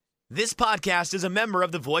This podcast is a member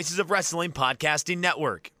of the Voices of Wrestling Podcasting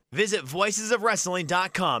Network. Visit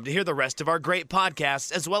voicesofwrestling.com to hear the rest of our great podcasts,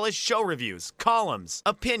 as well as show reviews, columns,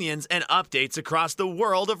 opinions, and updates across the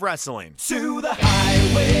world of wrestling. To the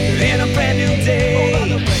highway in a brand new day. Over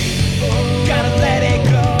the rainbow, gotta let it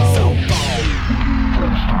go. So far.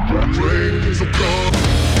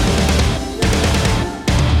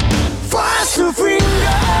 Fast to freedom.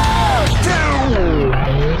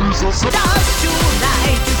 Stars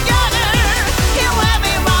tonight together. Hear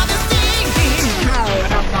everybody singing.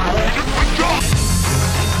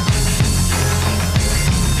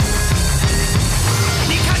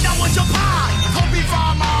 你看到我就怕，头皮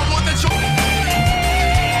发麻，我的手。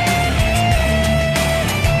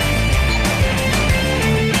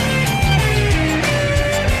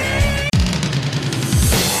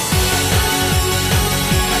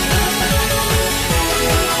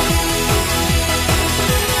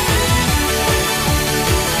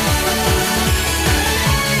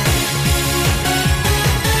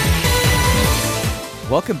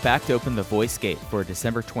Welcome back to Open the Voice Gate for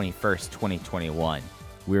December 21st, 2021.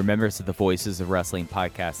 We're members of the Voices of Wrestling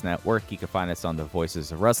Podcast Network. You can find us on the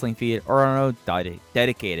Voices of Wrestling feed or on our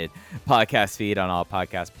dedicated podcast feed on all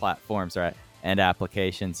podcast platforms and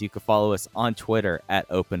applications. You can follow us on Twitter at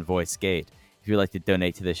Open Voice Gate. If you'd like to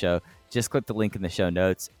donate to the show, just click the link in the show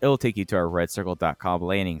notes. It will take you to our redcircle.com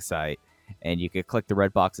landing site, and you can click the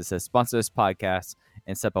red box that says sponsor this podcast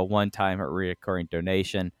and set up a one-time or recurring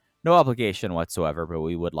donation. No obligation whatsoever, but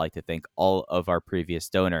we would like to thank all of our previous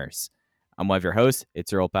donors. I'm one of your hosts.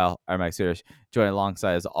 It's your old pal, Mike Sudish, joined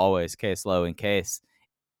alongside, as always, Case Lowe and Case.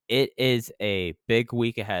 It is a big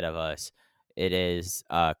week ahead of us. It is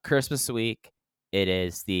Christmas week. It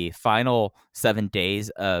is the final 7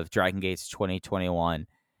 days of Dragon Gates 2021.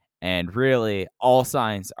 And really, all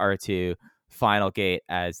signs are to Final Gate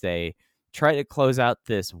as they try to close out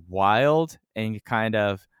this wild and kind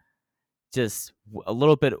of just a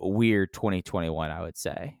little bit weird 2021, I would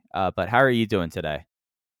say. But how are you doing today?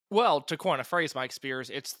 Well, to coin a phrase, Mike Spears,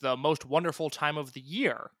 it's the most wonderful time of the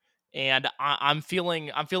year, and I'm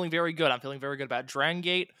feeling very good. I'm feeling very good about Dragon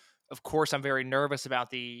Gate. Of course, I'm very nervous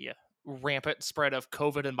about the rampant spread of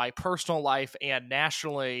COVID in my personal life and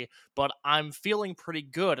nationally, but I'm feeling pretty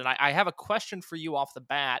good. And I have a question for you off the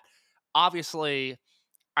bat. Obviously,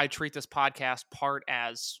 I treat this podcast part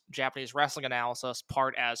as Japanese wrestling analysis,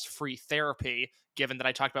 part as free therapy, given that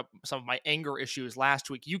I talked about some of my anger issues last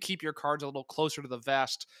week. You keep your cards a little closer to the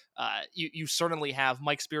vest. You certainly have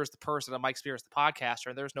Mike Spears the person and Mike Spears the podcaster,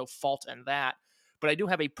 and there's no fault in that. But I do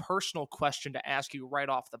have a personal question to ask you right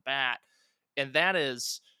off the bat, and that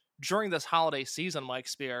is, during this holiday season, Mike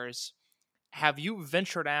Spears, have you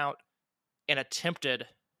ventured out and attempted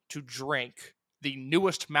to drink the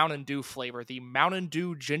newest Mountain Dew flavor, the Mountain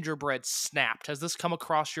Dew Gingerbread Snapped? Has this come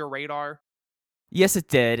across your radar? Yes, it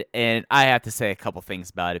did, and I have to say a couple things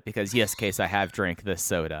about it because, yes, Case, I have drank this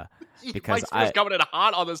soda. Because Mike's coming in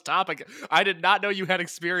hot on this topic. I did not know you had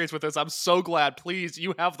experience with this. I'm so glad. Please,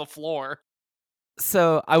 you have the floor.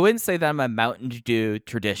 So I wouldn't say that I'm a Mountain Dew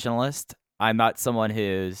traditionalist. I'm not someone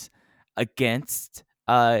who's against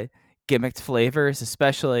gimmicked flavors,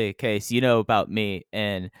 especially, Case, you know about me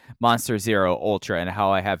and Monster Zero Ultra and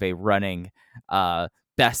how I have a running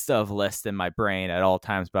best of list in my brain at all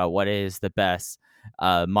times about what is the best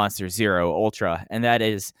Monster Zero Ultra, and that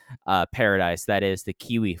is Paradise. That is the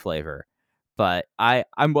kiwi flavor. But I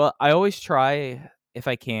always try, if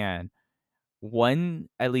I can,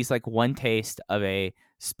 at least one taste of a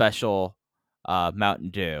special Mountain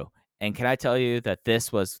Dew. And can I tell you that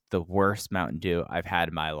this was the worst Mountain Dew I've had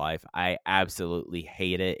in my life? I absolutely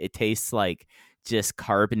hate it. It tastes like just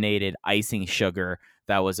carbonated icing sugar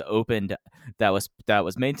that was opened, that was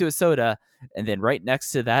made into a soda, and then right next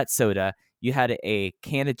to that soda, you had a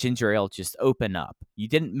can of ginger ale just open up. You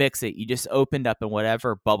didn't mix it. You just opened up, and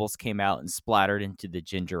whatever bubbles came out and splattered into the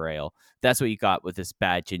ginger ale. That's what you got with this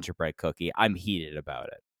bad gingerbread cookie. I'm heated about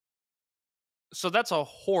it. So that's a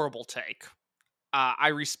horrible take. I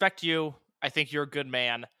respect you. I think you're a good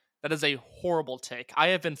man. That is a horrible take. I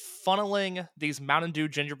have been funneling these Mountain Dew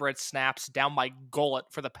gingerbread snaps down my gullet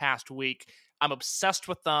for the past week. I'm obsessed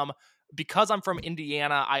with them. Because I'm from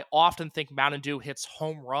Indiana, I often think Mountain Dew hits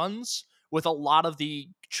home runs with a lot of the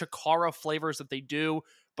Chikara flavors that they do,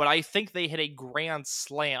 but I think they hit a grand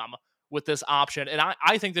slam with this option, and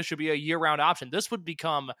I think this should be a year-round option. This would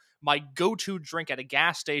become my go-to drink at a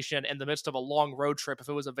gas station in the midst of a long road trip if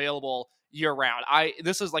it was available year-round.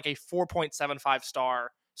 This is like a 4.75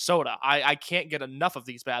 star soda. I can't get enough of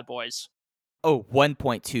these bad boys. Oh,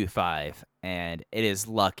 1.25, and it is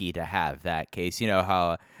lucky to have that, Case. You know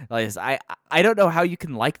how, like, I don't know how you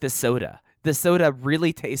can like this soda. the soda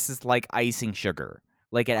really tastes like icing sugar.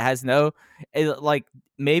 Like it has no, like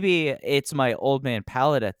maybe it's my old man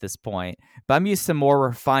palate at this point, but I'm used to more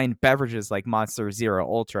refined beverages like Monster Zero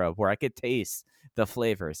Ultra, where I could taste the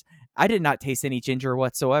flavors. I did not taste any ginger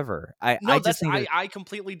whatsoever. I No, just think that I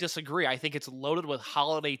completely disagree. I think it's loaded with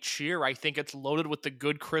holiday cheer. I think it's loaded with the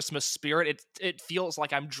good Christmas spirit. It feels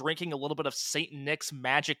like I'm drinking a little bit of Saint Nick's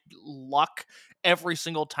magic luck every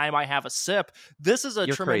single time I have a sip. This is a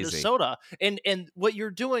you're tremendous crazy. soda. And what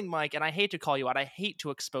you're doing, Mike, and I hate to call you out. I hate to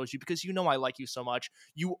expose you because you know I like you so much.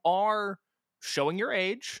 You are showing your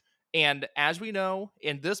age. And as we know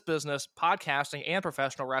in this business, podcasting and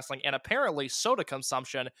professional wrestling, and apparently soda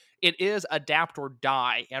consumption, it is adapt or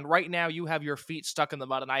die. And right now, you have your feet stuck in the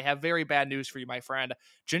mud. And I have very bad news for you, my friend.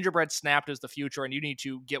 Gingerbread Snapped is the future, and you need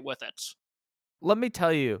to get with it. Let me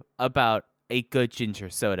tell you about a good ginger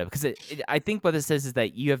soda because I think what this is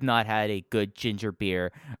that you have not had a good ginger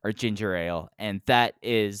beer or ginger ale, and that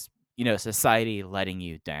is, society letting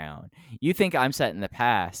you down. You think I'm set in the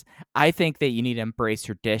past. I think that you need to embrace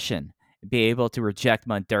tradition, be able to reject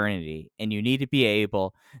modernity, and you need to be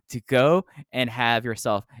able to go and have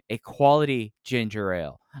yourself a quality ginger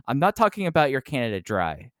ale. I'm not talking about your Canada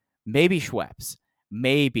Dry, maybe Schweppes,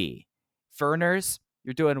 maybe Ferners.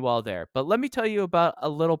 You're doing well there. But let me tell you about a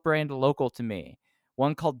little brand local to me,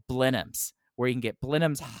 one called Blenheim's, where you can get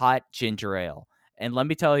Blenheim's hot ginger ale. And let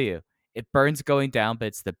me tell you, it burns going down, but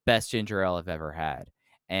it's the best ginger ale I've ever had.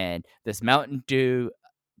 And this Mountain Dew,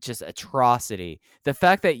 just atrocity. The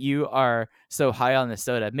fact that you are so high on the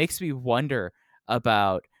soda makes me wonder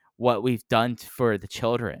about what we've done for the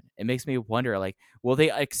children. It makes me wonder, like, will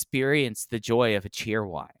they experience the joy of a cheer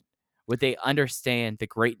wine? Would they understand the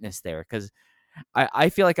greatness there? Because I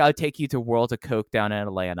feel like I would take you to World of Coke down in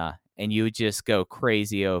Atlanta and you would just go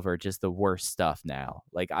crazy over just the worst stuff now.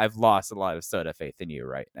 Like, I've lost a lot of soda faith in you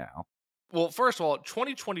right now. Well, first of all,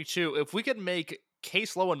 2022, if we could make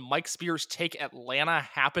Case Lowe and Mike Spears Take Atlanta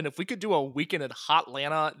happen, if we could do a weekend in Hot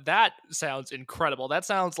Atlanta, that sounds incredible. That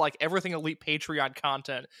sounds like everything Elite Patreon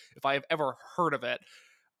content if I have ever heard of it.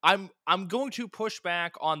 I'm going to push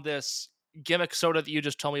back on this gimmick soda that you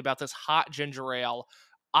just told me about, this hot ginger ale.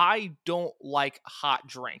 I don't like hot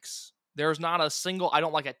drinks. There's not a single, I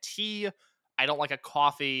don't like a tea. I don't like a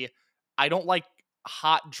coffee. I don't like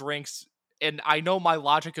hot drinks. And I know my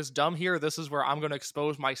logic is dumb here. This is where I'm going to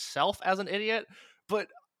expose myself as an idiot. But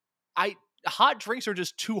hot drinks are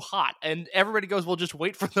just too hot. And everybody goes, well, just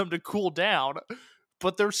wait for them to cool down.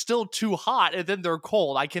 But they're still too hot and then they're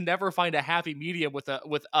cold. I can never find a happy medium with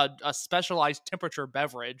a specialized temperature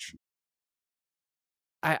beverage.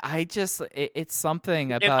 It's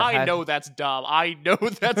something And about I know that's dumb. I know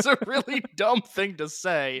that's a really dumb thing to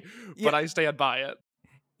say, but Yeah. I stand by it.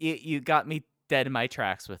 You got me dead in my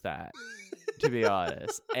tracks with that, to be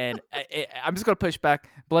honest. And I'm just going to push back.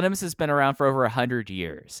 Blenheim's has been around for over 100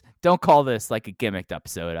 years. Don't call this like a gimmicked up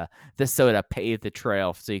soda. This soda paved the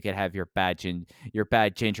trail so you could have your bad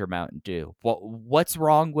ginger Mountain Dew. What's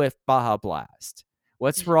wrong with Baja Blast?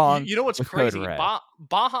 What's wrong? You know what's with crazy? Code Red?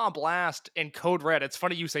 Baja Blast and Code Red. It's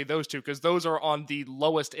funny you say those two because those are on the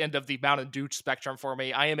lowest end of the Mountain Dew spectrum for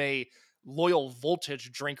me. I am a loyal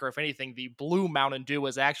voltage drinker. If anything, the blue Mountain Dew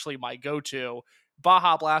is actually my go-to.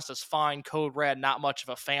 Baja Blast is fine. Code Red, not much of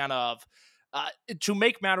a fan of. To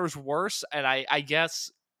make matters worse, and I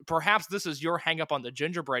guess perhaps this is your hang-up on the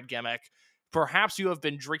gingerbread gimmick. Perhaps you have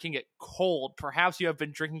been drinking it cold. Perhaps you have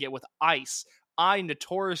been drinking it with ice. I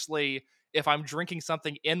notoriously, if I'm drinking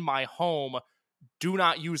something in my home, do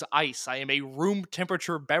not use ice. I am a room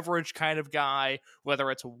temperature beverage kind of guy,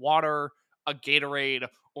 whether it's water, a Gatorade,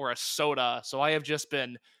 or a soda. So I have just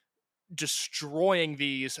been destroying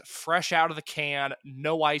these fresh out of the can,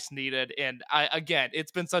 no ice needed. And again,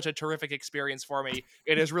 it's been such a terrific experience for me.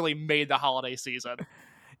 It has really made the holiday season.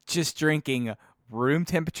 Just drinking room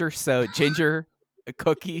temperature ginger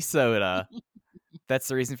cookie soda. That's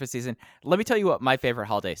the reason for season. Let me tell you what my favorite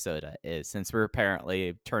holiday soda is, since we're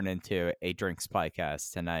apparently turned into a drinks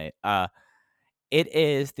podcast tonight. It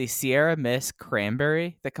is the Sierra Mist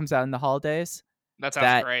Cranberry that comes out in the holidays. That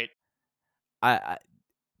sounds great.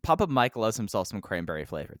 Papa Mike loves himself some cranberry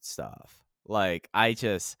flavored stuff. Like,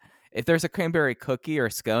 if there's a cranberry cookie or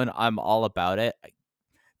scone, I'm all about it.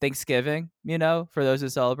 Thanksgiving, for those who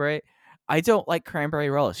celebrate. I don't like cranberry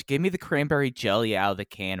relish. Give me the cranberry jelly out of the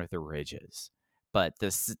can with the ridges. But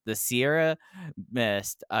the Sierra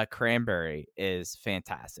Mist cranberry is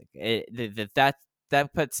fantastic.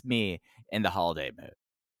 That puts me in the holiday mood.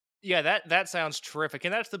 Yeah, that sounds terrific.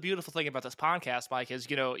 And that's the beautiful thing about this podcast, Mike, is,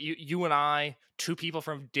 you and I, two people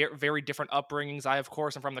from very different upbringings. I, of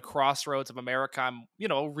course, am from the crossroads of America. I'm,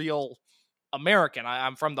 a real American.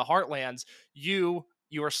 I'm from the heartlands.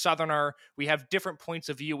 You're a Southerner. We have different points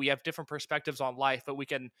of view. We have different perspectives on life, but we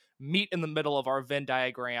can meet in the middle of our Venn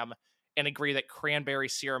diagram and agree that cranberry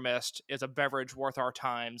Sierra Mist is a beverage worth our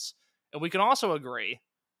times. And we can also agree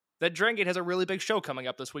that Drangate has a really big show coming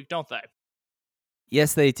up this week, don't they?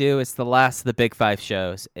 Yes, they do. It's the last of the big 5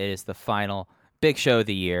 shows. It is the final big show of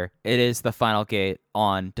the year. It is the final gate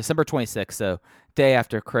on December 26th, so day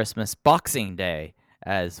after Christmas, Boxing Day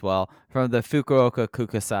as well, from the Fukuoka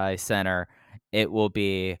Kukusai Center. It will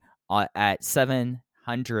be at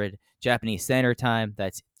 700 Japanese Standard Time.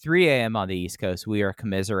 That's 3 a.m. on the East Coast. We are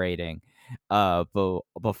commiserating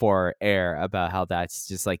before air about how that's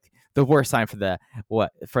just like the worst time for the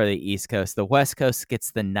East Coast. The West Coast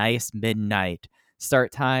gets the nice midnight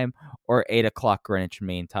start time or 8 o'clock Greenwich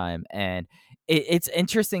Mean Time. And it's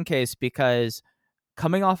interesting case because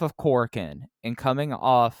coming off of Korakuen and coming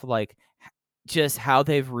off like just how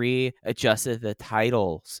they've readjusted the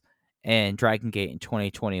titles in Dragon Gate in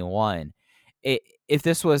 2021, if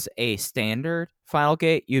this was a standard Final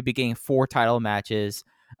Gate, you'd be getting 4 title matches,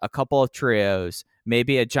 a couple of trios,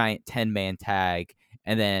 maybe a giant 10-man tag,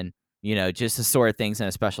 and then, just the sort of things in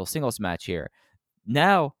a special singles match here.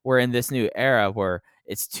 Now we're in this new era where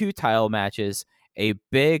it's 2 title matches, a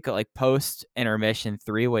big like post intermission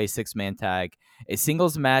 3-way 6-man tag, a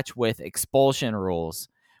singles match with expulsion rules.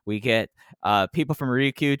 We get people from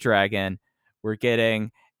Ryukyu Dragon. We're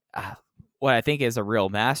getting what I think is a real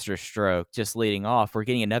master stroke just leading off. We're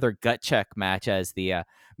getting another gut check match as the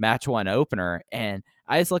match 1 opener. And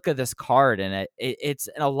I just look at this card and it's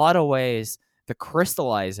in a lot of ways the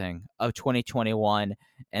crystallizing of 2021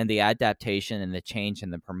 and the adaptation and the change in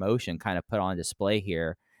the promotion kind of put on display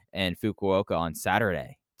here in Fukuoka on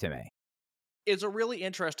Saturday to me. It's a really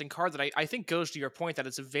interesting card that I think goes to your point that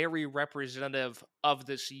it's very representative of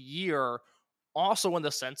this year, also in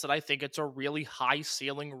the sense that I think it's a really high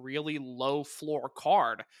ceiling, really low floor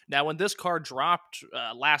card. Now, when this card dropped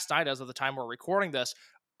last night, as of the time we're recording this,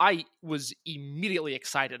 I was immediately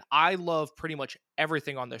excited. I love pretty much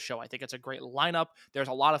everything on this show. I think it's a great lineup. There's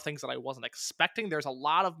a lot of things that I wasn't expecting. There's a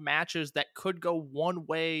lot of matches that could go one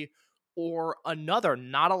way or another.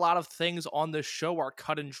 Not a lot of things on this show are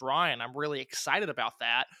cut and dry, and I'm really excited about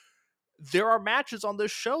that. There are matches on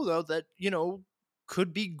this show, though, that,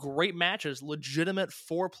 could be great matches, legitimate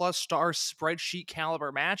 4+ star spreadsheet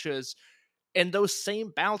caliber matches. And those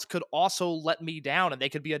same bouts could also let me down, and they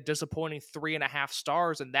could be a disappointing 3.5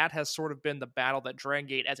 stars. And that has sort of been the battle that Dragon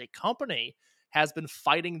Gate as a company has been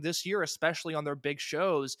fighting this year, especially on their big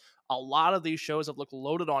shows. A lot of these shows have looked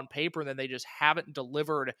loaded on paper, and then they just haven't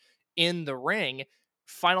delivered in the ring.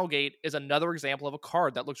 Final Gate is another example of a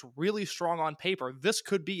card that looks really strong on paper. This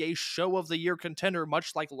could be a show of the year contender,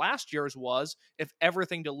 much like last year's was, if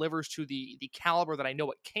everything delivers to the caliber that I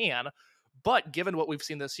know it can. But given what we've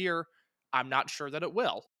seen this year, I'm not sure that it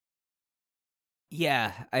will.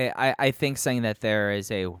 Yeah, I think saying that there is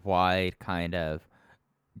a wide kind of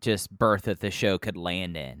just berth that the show could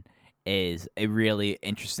land in is a really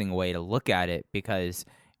interesting way to look at it, because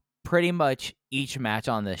pretty much each match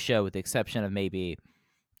on the show, with the exception of maybe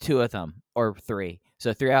 2 of them or 3,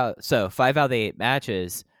 so 5 out of the 8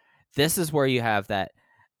 matches, this is where you have that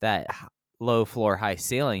low floor, high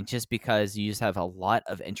ceiling, just because you just have a lot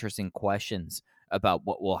of interesting questions about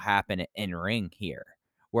what will happen in ring here.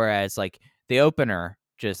 Whereas like the opener,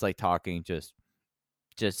 just like talking, just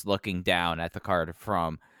looking down at the card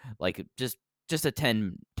from like just a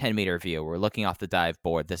 10 meter view. We're looking off the dive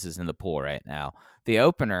board. This is in the pool right now. The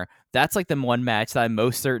opener, that's like the one match that I'm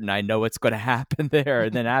most certain I know what's going to happen there.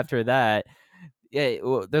 And then after that,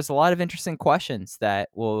 there's a lot of interesting questions that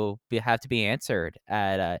will have to be answered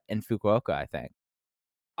at in Fukuoka, I think.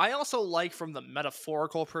 I also like from the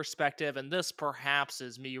metaphorical perspective, and this perhaps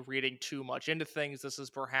is me reading too much into things. This is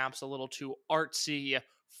perhaps a little too artsy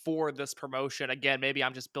for this promotion. Again, maybe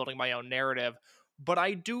I'm just building my own narrative, but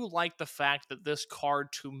I do like the fact that this card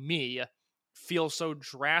to me feels so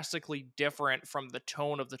drastically different from the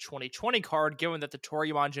tone of the 2020 card, given that the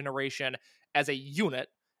Toryumon generation as a unit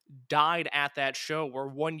died at that show. We're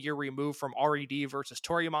 1 year removed from RED versus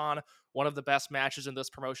Toryumon, one of the best matches in this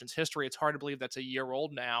promotion's history. It's hard to believe that's a year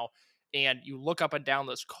old now. And you look up and down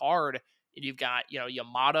this card, and you've got,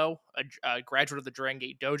 Yamato, a graduate of the Dragon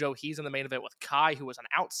Gate Dojo. He's in the main event with Kai, who is an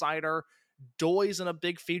outsider. Doi's in a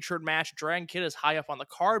big featured match. Dragon Kid is high up on the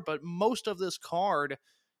card, but most of this card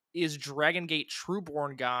is Dragon Gate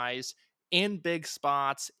Trueborn guys in big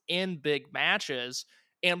spots, in big matches.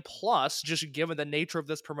 And plus, just given the nature of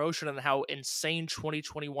this promotion and how insane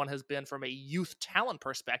 2021 has been from a youth talent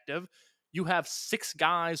perspective, you have 6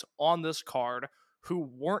 guys on this card who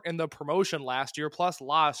weren't in the promotion last year, plus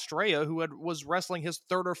La Estrella, who was wrestling his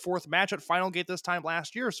third or fourth match at Final Gate this time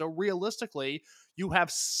last year. So realistically, you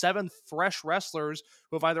have 7 fresh wrestlers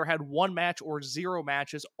who have either had 1 match or 0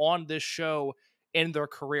 matches on this show in their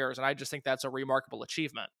careers. And I just think that's a remarkable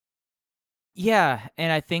achievement. Yeah,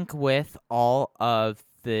 and I think with all of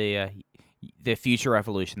the future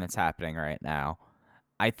evolution that's happening right now,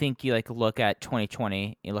 I think you look at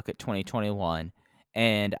 2020, you look at 2021,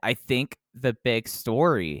 and I think the big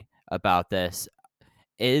story about this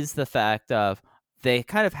is the fact of they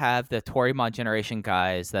kind of have the Toryumon generation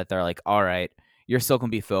guys that they're like, all right, you're still going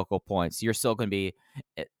to be focal points. You're still going to be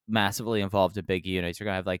massively involved in big units. You're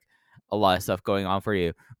going to have a lot of stuff going on for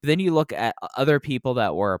you. But then you look at other people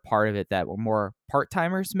that were a part of it that were more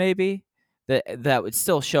part-timers maybe that would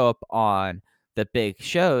still show up on the big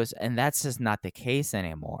shows, and that's just not the case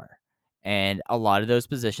anymore. And a lot of those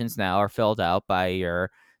positions now are filled out by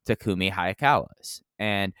your Takumi Hayakawas.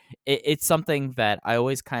 And it's something that I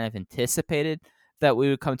always kind of anticipated that we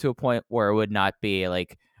would come to a point where it would not be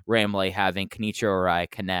like Ramley having Kenichiro Arai,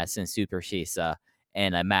 Kness, and Super Shisa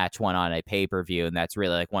in a match one on a pay-per-view, and that's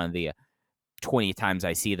really one of the 20 times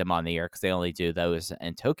I see them on the air because they only do those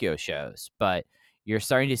in Tokyo shows. But you're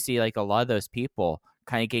starting to see a lot of those people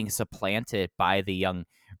kind of getting supplanted by the young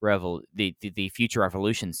the future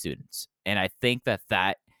Revolution students. And I think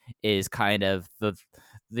that is kind of the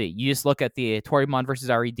you just look at the Toryumon versus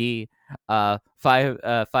RED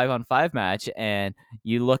 5-on-5 match, and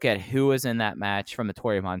you look at who was in that match from the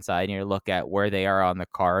Toryumon side, and you look at where they are on the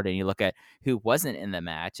card, and you look at who wasn't in the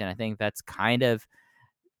match, and I think that's kind of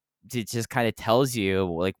it just kind of tells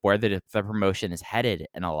you where the promotion is headed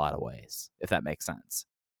in a lot of ways, if that makes sense.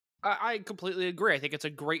 I completely agree. I think it's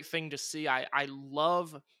a great thing to see. I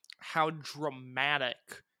love how dramatic,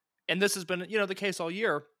 and this has been the case all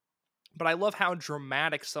year, but I love how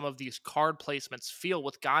dramatic some of these card placements feel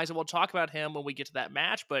with guys, and we'll talk about him when we get to that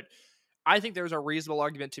match, but I think there's a reasonable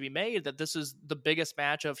argument to be made that this is the biggest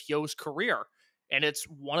match of Hyo's career. And it's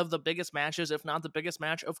one of the biggest matches, if not the biggest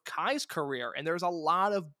match of Kai's career. And there's a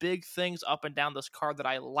lot of big things up and down this card that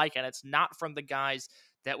I like. And it's not from the guys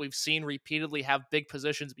that we've seen repeatedly have big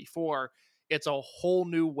positions before. It's a whole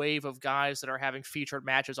new wave of guys that are having featured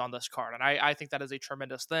matches on this card. And I think that is a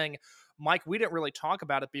tremendous thing. Mike, we didn't really talk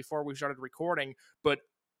about it before we started recording, but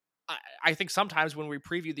I think sometimes when we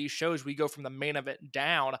preview these shows, we go from the main event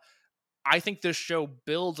down. I think this show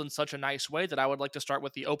builds in such a nice way that I would like to start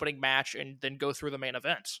with the opening match and then go through the main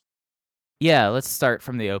event. Yeah, let's start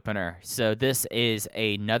from the opener. So this is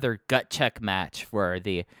another gut check match for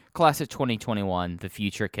the class of 2021, the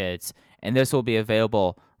Future Kids, and this will be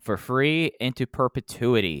available for free into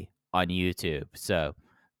perpetuity on YouTube. So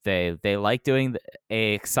they like doing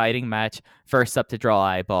a exciting match first up to draw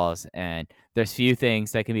eyeballs, and there's few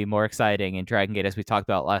things that can be more exciting in Dragon Gate, as we talked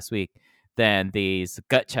about last week, than these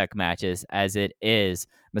gut check matches, as it is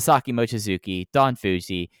Masaki Mochizuki, Don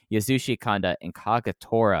Fuji, Yasushi Kanda, and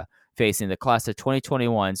Kagatora facing the class of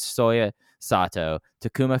 2021 Soya Sato,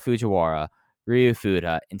 Takuma Fujiwara, Ryu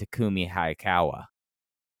Fuda, and Takumi Hayakawa.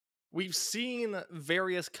 We've seen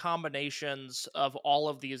various combinations of all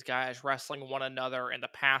of these guys wrestling one another in the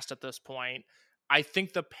past at this point. I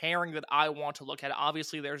think the pairing that I want to look at,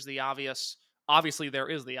 obviously there is the obvious,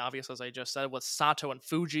 as I just said, with Sato and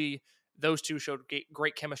Fuji. Those two showed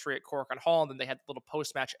great chemistry at Korakuen Hall, and then they had a little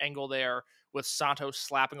post-match angle there with Sato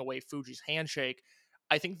slapping away Fuji's handshake.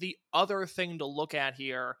 I think the other thing to look at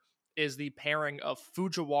here is the pairing of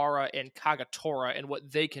Fujiwara and Kagatora and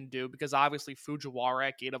what they can do, because obviously Fujiwara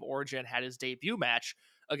at Gate of Origin had his debut match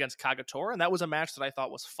against Kagatora, and that was a match that I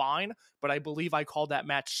thought was fine, but I believe I called that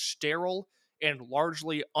match sterile and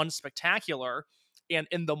largely unspectacular. And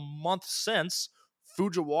in the month since,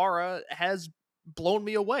 Fujiwara has blown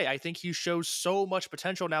me away. I think he shows so much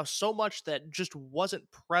potential now, so much that just wasn't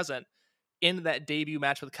present in that debut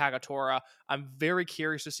match with Kagatora. I'm very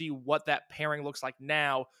curious to see what that pairing looks like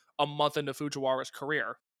now, a month into Fujiwara's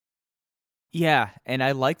career. Yeah, and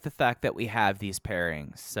I like the fact that we have these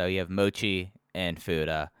pairings. So you have Mochi and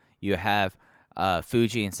Fuda. You have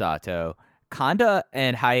Fuji and Sato. Kanda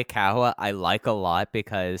and Hayakawa I like a lot,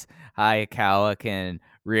 because Hayakawa can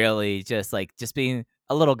really just being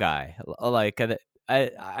a little guy.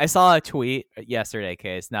 I saw a tweet yesterday,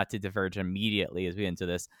 Case, not to diverge immediately as we get into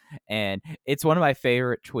this, and it's one of my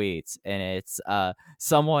favorite tweets, and it's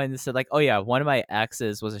someone said oh yeah, one of my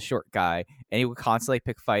exes was a short guy, and he would constantly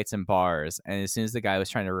pick fights in bars, and as soon as the guy was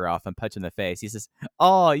trying to rear off and punch in the face, he says,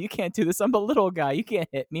 "Oh, you can't do this, I'm a little guy, you can't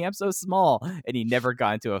hit me, I'm so small," and he never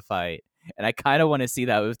got into a fight. And I kind of want to see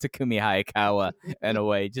that with Takumi Hayakawa in a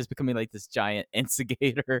way, just becoming like this giant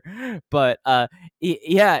instigator. But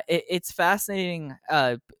yeah, it's fascinating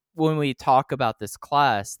when we talk about this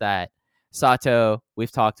class that Sato,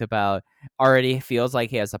 we've talked about, already feels like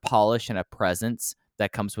he has a polish and a presence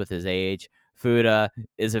that comes with his age. Fuda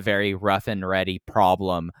is a very rough and ready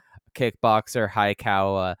problem. Kickboxer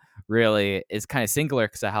Hayakawa really is kind of singular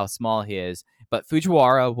because of how small he is. But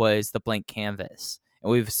Fujiwara was the blank canvas.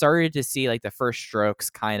 And we've started to see like the first strokes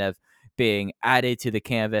kind of being added to the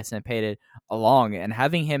canvas and painted along. And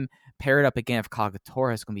having him paired up again with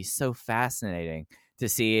Kagetora is going to be so fascinating to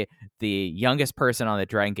see the youngest person on the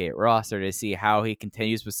Dragon Gate roster, to see how he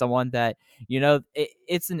continues with someone that,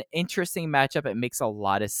 it's an interesting matchup. It makes a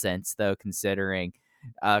lot of sense, though, considering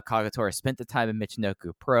Kagetora spent the time in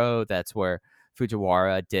Michinoku Pro. That's where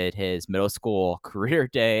Fujiwara did his middle school career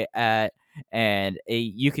day at. And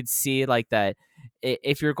you could see like that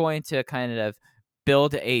if you're going to kind of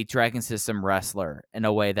build a Dragon System wrestler in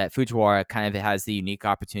a way that Fujiwara kind of has the unique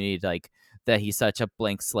opportunity to, like, that he's such a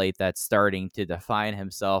blank slate that's starting to define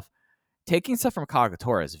himself. Taking stuff from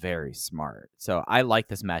Kagetora is very smart. So I like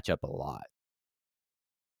this matchup a lot.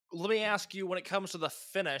 Let me ask you, when it comes to the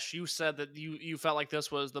finish, you said that you felt like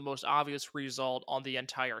this was the most obvious result on the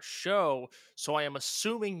entire show. So I am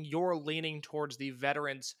assuming you're leaning towards the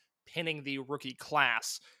veterans pinning the rookie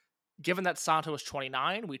class. Given that Sato is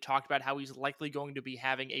 29, we talked about how he's likely going to be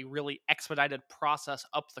having a really expedited process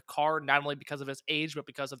up the card, not only because of his age, but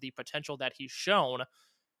because of the potential that he's shown.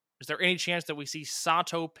 Is there any chance that we see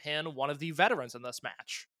Sato pin one of the veterans in this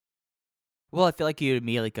match? Well, I feel like you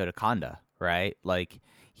immediately go to Kanda, right? Like,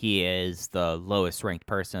 he is the lowest ranked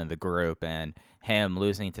person in the group, and him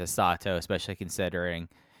losing to Sato, especially considering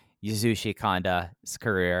Yasushi Kanda's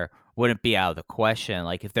career, wouldn't be out of the question.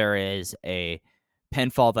 Like, if there is a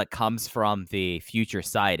pinfall that comes from the future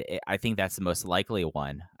side, I think that's the most likely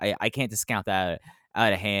one. I can't discount that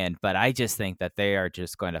out of hand, but I just think that they are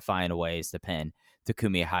just going to find ways to pin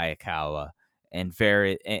Takumi Hayakawa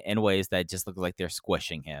in ways that just look like they're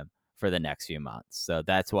squishing him for the next few months. So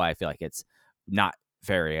that's why I feel like it's not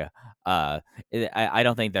very I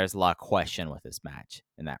don't think there's a lot of question with this match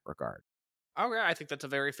in that regard. Okay, I think that's a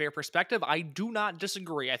very fair perspective. I do not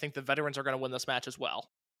disagree. I think the veterans are going to win this match as well.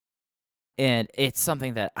 And it's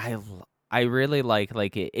something that I really like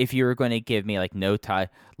if you were going to give me like no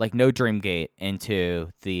Dreamgate into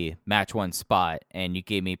the match 1 spot, and you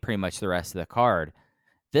gave me pretty much the rest of the card,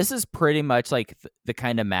 this is pretty much like the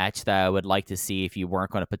kind of match that I would like to see if you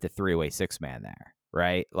weren't going to put the 3-way 6-man there,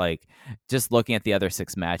 right? Like, just looking at the other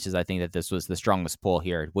 6 matches, I think that this was the strongest pull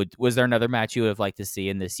here. Was there another match you would have liked to see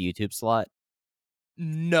in this YouTube slot?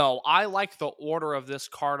 No, I like the order of this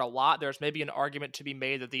card a lot. There's maybe an argument to be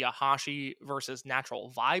made that the Ahashi versus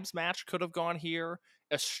Natural Vibes match could have gone here.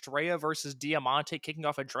 Estrella versus Diamante kicking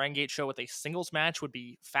off a Dragon Gate show with a singles match would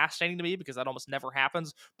be fascinating to me, because that almost never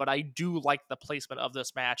happens. But I do like the placement of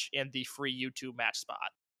this match in the free YouTube match spot.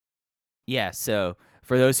 Yeah, so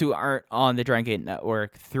for those who aren't on the Dragon Gate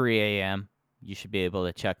Network, 3 a.m., you should be able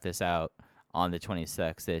to check this out on the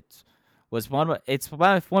 26th. It's one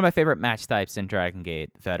of my favorite match types in Dragon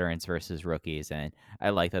Gate, veterans versus rookies, and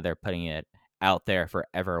I like that they're putting it out there for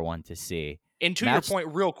everyone to see. And to your point,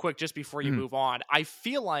 real quick, just before you move on, I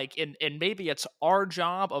feel like, and maybe it's our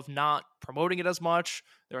job of not promoting it as much.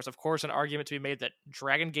 There's, of course, an argument to be made that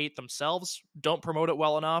Dragon Gate themselves don't promote it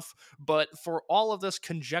well enough. But for all of this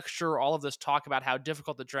conjecture, all of this talk about how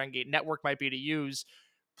difficult the Dragon Gate network might be to use,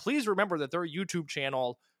 please remember that their YouTube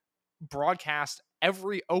channel broadcast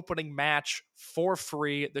every opening match for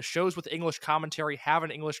free. The shows with English commentary have an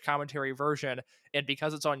English commentary version, and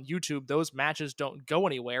because it's on YouTube, those matches don't go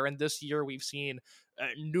anywhere. And this year we've seen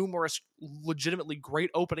numerous legitimately great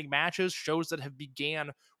opening matches, shows that have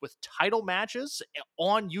began with title matches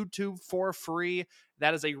on YouTube for free.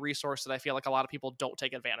 That is a resource that I feel like a lot of people don't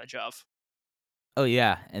take advantage of. Oh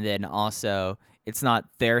yeah, and then also, it's not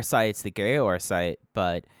their site, it's the Gaor site,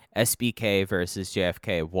 but SBK versus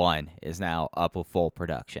JFK 1 is now up with full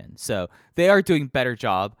production. So they are doing better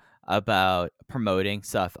job about promoting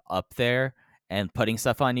stuff up there and putting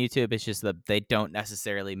stuff on YouTube. It's just that they don't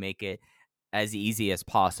necessarily make it as easy as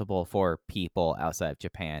possible for people outside of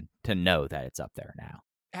Japan to know that it's up there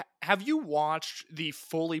now. Have you watched the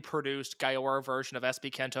fully produced Gaora version of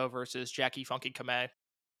SB Kento versus Jackie Funky Kamei?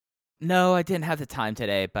 No, I didn't have the time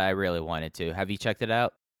today, but I really wanted to. Have you checked it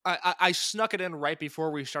out? I snuck it in right before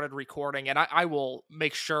we started recording, and I will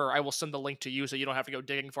make sure I will send the link to you so you don't have to go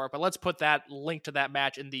digging for it. But let's put that link to that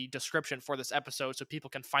match in the description for this episode so people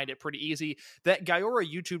can find it pretty easy. That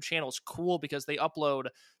Gaora YouTube channel is cool because they upload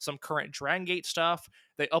some current Dragon Gate stuff.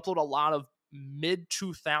 They upload a lot of mid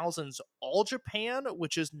 2000s All Japan,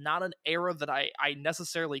 which is not an era that I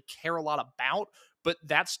necessarily care a lot about, but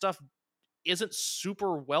that stuff isn't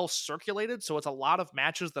super well circulated, so it's a lot of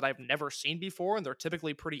matches that I've never seen before, and they're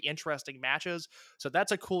typically pretty interesting matches. So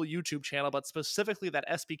that's a cool YouTube channel, but specifically that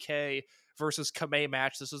SBK versus Kamei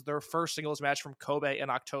match. This is their first singles match from Kobe in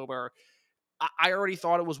October. I already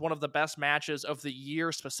thought it was one of the best matches of the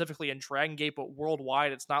year, specifically in Dragon Gate, but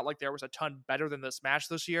worldwide, it's not like there was a ton better than this match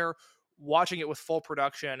this year. Watching it with full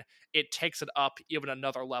production, it takes it up even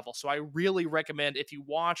another level. So I really recommend, if you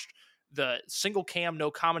watched the single cam,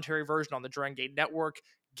 no commentary version on the Dragon Gate Network,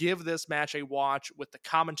 give this match a watch with the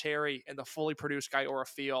commentary and the fully produced Gaiora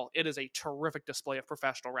feel. It is a terrific display of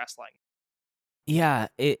professional wrestling. Yeah,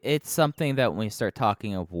 it's something that when we start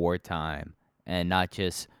talking of wartime and not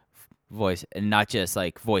just voice and not just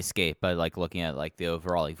like Voicegate, but like looking at like the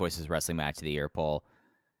overall like Voices Wrestling Match of the Year poll,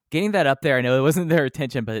 getting that up there, I know it wasn't their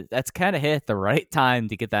attention, but that's kind of hit at the right time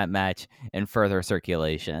to get that match in further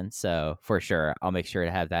circulation. So for sure, I'll make sure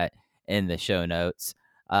to have that in the show notes.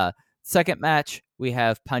 Second match, we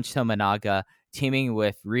have Punch Tominaga teaming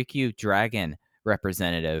with Rikyu Dragon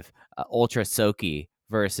representative Ultra Soki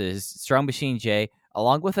versus Strong Machine J,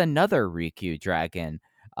 along with another Rikyu Dragon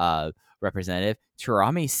representative,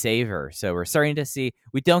 Tarami Saver. So we're starting to see,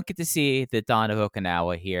 we don't get to see the Dawn of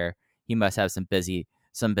Okinawa here. He must have some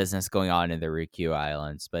business going on in the Ryukyu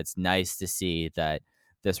Islands, but it's nice to see that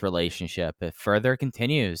this relationship further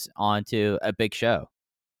continues onto a big show.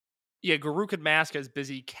 Yeah, Garukid Mask is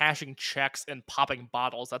busy cashing checks and popping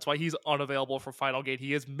bottles. That's why he's unavailable for Final Gate.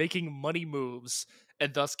 He is making money moves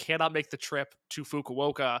and thus cannot make the trip to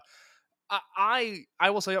Fukuoka. I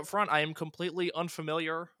will say up front, I am completely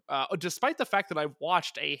unfamiliar, despite the fact that I've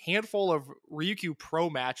watched a handful of Ryukyu Pro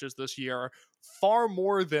matches this year, far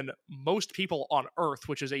more than most people on Earth,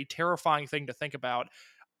 which is a terrifying thing to think about.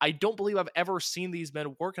 I don't believe I've ever seen these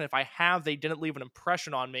men work, and if I have, they didn't leave an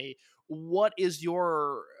impression on me. What is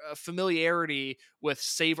your familiarity with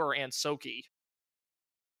Saver and Soki?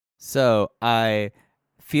 So I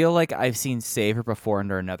feel like I've seen Saver before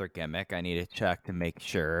under another gimmick. I need to check to make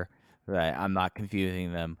sure that I'm not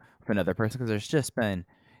confusing them with another person, because there's just been,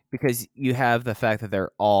 because you have the fact that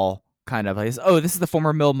they're all kind of like, oh, this is the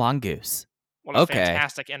former Mil Mongoose. What a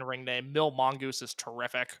fantastic in-ring name. Mil Mongoose is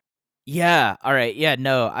terrific. Yeah, all right. Yeah,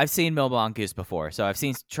 no, I've seen Mil Mongoose before. So I've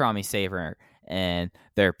seen Tarami Saver and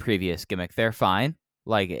their previous gimmick. They're fine.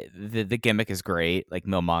 Like, the gimmick is great. Like,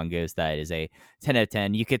 Mil Mongoose, that is a 10 out of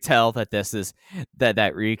 10. You could tell that this is, that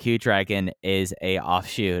Ryukyu Dragon is a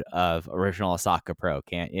offshoot of original Osaka Pro,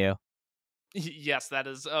 can't you? Yes, that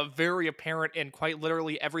is very apparent in quite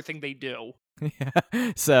literally everything they do.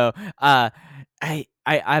 So,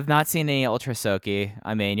 I've not seen any Ultra Soki.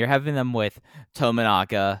 I mean, you're having them with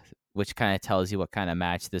Tominaga, which kind of tells you what kind of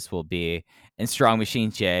match this will be, and Strong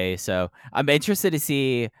Machine J. So I'm interested to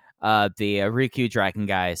see the Rikyu Dragon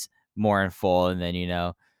guys more in full, and then, you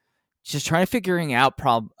know, just trying to figuring out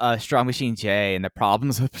Strong Machine J, and the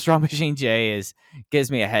problems with Strong Machine J gives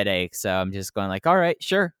me a headache. So I'm just going like, all right,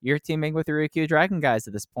 sure, you're teaming with the Rikyu Dragon guys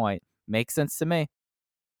at this point. Makes sense to me.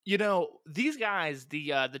 You know, these guys,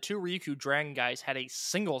 the two Ryukyu Dragon guys, had a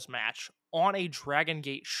singles match on a Dragon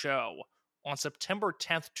Gate show on September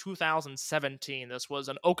 10th, 2017. This was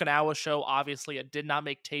an Okinawa show. Obviously, it did not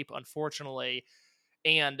make tape, unfortunately.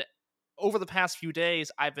 And over the past few days,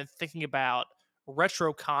 I've been thinking about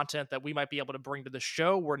retro content that we might be able to bring to the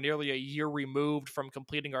show. We're nearly a year removed from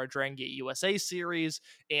completing our Dragon Gate USA series,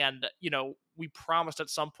 and, you know, we promised at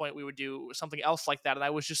some point we would do something else like that, and I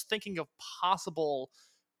was just thinking of possible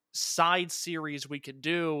side series we could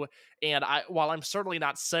do, and while I'm certainly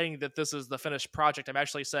not saying that this is the finished project, I'm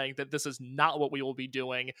actually saying that this is not what we will be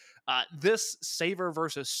doing. This Saver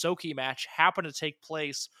versus Soki match happened to take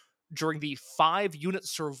place during the 5-unit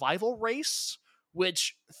survival race,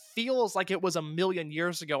 which feels like it was a million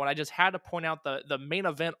years ago. And I just had to point out the main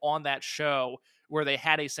event on that show where they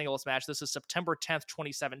had a singles match. This is September 10th,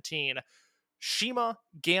 2017. Shima,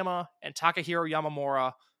 Gamma, and Takahiro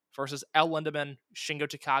Yamamura versus El Lindemann, Shingo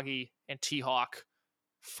Takagi, and T-Hawk.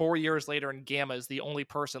 4 years later, and Gamma is the only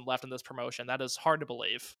person left in this promotion. That is hard to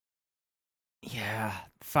believe. Yeah,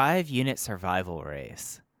 5-unit survival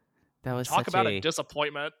race. That was Talk about a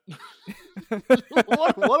disappointment.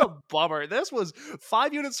 what a bummer. This was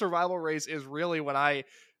 5-unit survival race is really when I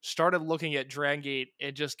started looking at Dragon Gate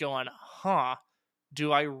and just going,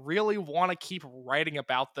 do I really want to keep writing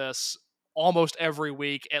about this almost every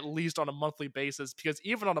week, at least on a monthly basis? Because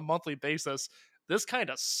even on a monthly basis, this kind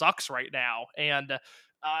of sucks right now. And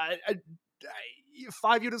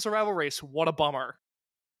 5-unit survival race, what a bummer.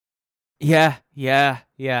 Yeah.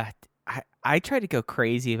 I try to go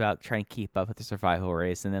crazy about trying to keep up with the survival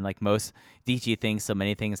race, and then like most DG things, so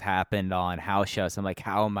many things happened on house shows. I'm like,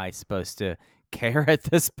 how am I supposed to care at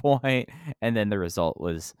this point? And then the result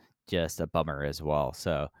was just a bummer as well.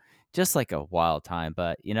 So just like a wild time,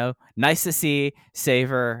 but nice to see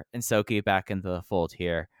Saver and Soki back into the fold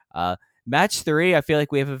here. Match 3, I feel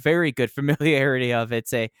like we have a very good familiarity of.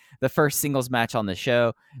 It's the first singles match on the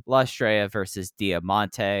show, La Estrella versus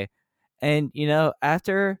Diamante. And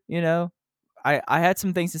after I had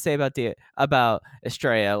some things to say about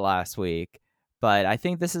Estrella last week, but I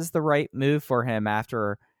think this is the right move for him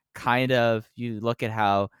after kind of you look at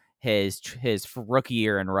how his rookie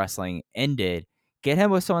year in wrestling ended. Get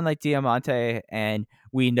him with someone like Diamante, and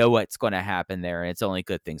we know what's going to happen there, and it's only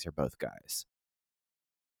good things for both guys.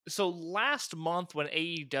 So last month when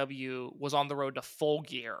AEW was on the road to Full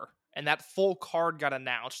Gear and that full card got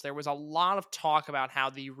announced, there was a lot of talk about how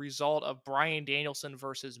the result of Bryan Danielson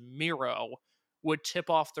versus Miro would tip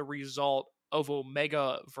off the result of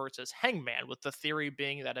Omega versus Hangman, with the theory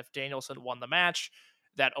being that if Danielson won the match,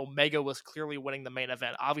 that Omega was clearly winning the main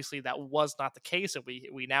event. Obviously, that was not the case, and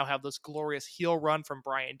we now have this glorious heel run from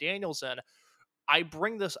Bryan Danielson. I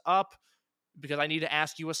bring this up because I need to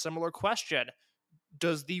ask you a similar question.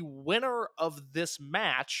 Does the winner of this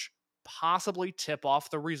match possibly tip off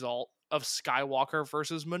the result of Skywalker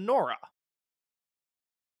versus Minoura?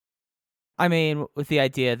 I mean, with the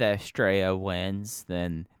idea that Estrella wins,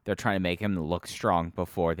 then they're trying to make him look strong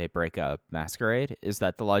before they break up Masquerade. Is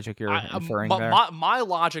that the logic you're inferring there? My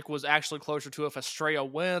logic was actually closer to if Estrella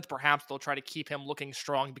wins, perhaps they'll try to keep him looking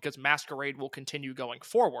strong because Masquerade will continue going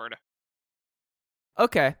forward.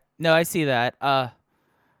 Okay. No, I see that.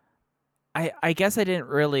 I guess I didn't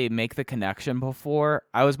really make the connection before.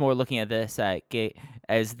 I was more looking at this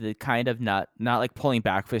as the kind of not like pulling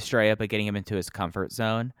back for Estrella, but getting him into his comfort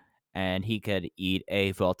zone, and he could eat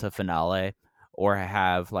a Vuelta finale or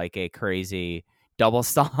have like a crazy double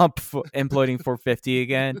stomp imploding 450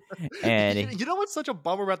 again. And you know what's such a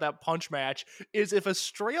bummer about that punch match is if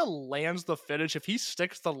Estrella lands the finish, if he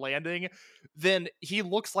sticks the landing, then he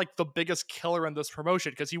looks like the biggest killer in this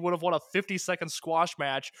promotion because he would have won a 50-second squash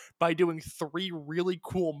match by doing 3 really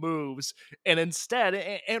cool moves. And instead,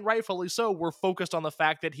 and rightfully so, we're focused on the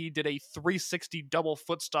fact that he did a 360 double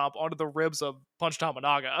foot stomp onto the ribs of Punch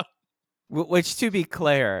Tominaga. which, to be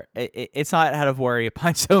clear, it's not out of worry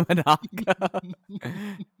Punch Tominaga.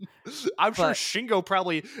 I'm sure Shingo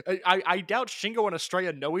probably. I doubt Shingo and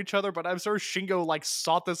Estrella know each other, but I'm sure Shingo like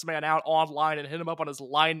sought this man out online and hit him up on his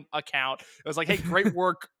Line account. It was like, "Hey, great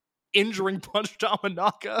work injuring Punch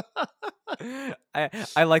Tominaga."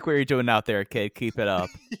 I like what you're doing out there, kid. Keep it up.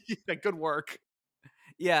 Yeah, good work.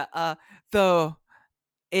 Yeah. Though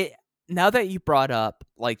it. Now that you brought up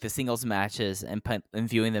like the singles matches and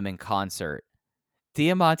viewing them in concert,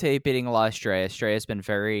 Diamante beating La Estrella, Estrella's been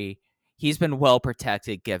he's been well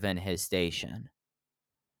protected given his station.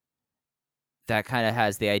 That kind of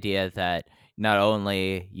has the idea that not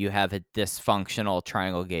only you have a dysfunctional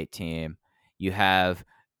Triangle Gate team, you have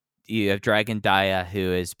Dragon Dia,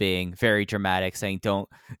 who is being very dramatic, saying don't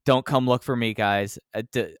come look for me, guys,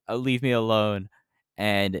 leave me alone.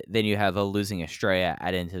 And then you have a losing Estrella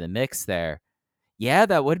add into the mix there. Yeah,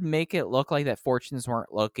 that would make it look like that fortunes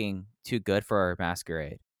weren't looking too good for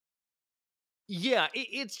Masquerade. Yeah,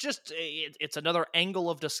 it's another angle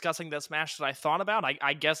of discussing this match that I thought about.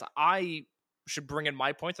 I guess I should bring in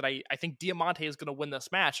my point that I think Diamante is going to win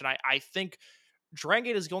this match, and I think Dragon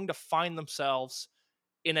Gate is going to find themselves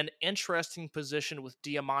in an interesting position with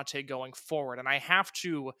Diamante going forward, and I have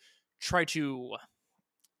to try to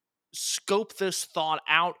scope this thought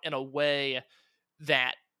out in a way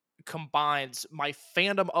that combines my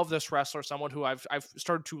fandom of this wrestler, someone who I've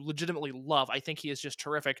started to legitimately love. I think he is just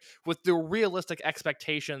terrific, with the realistic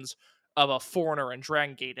expectations of a foreigner in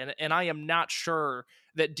Dragon Gate. And I am not sure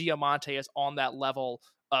that Diamante is on that level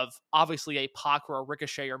of obviously a Pac or a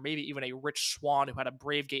Ricochet or maybe even a Rich Swann who had a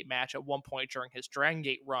Brave Gate match at one point during his Dragon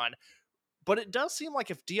Gate run. But it does seem like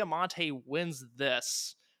if Diamante wins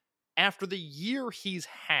this, after the year he's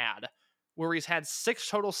had, where he's had 6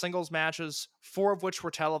 total singles matches, 4 of which were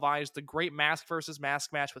televised, the great Mask versus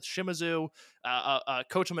Mask match with Shimizu, a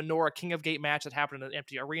Kota Minoura King of Gate match that happened in an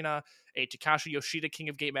empty arena, a Takashi Yoshida King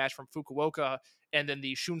of Gate match from Fukuoka, and then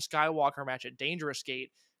the Shun Skywalker match at Dangerous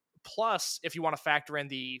Gate. Plus, if you want to factor in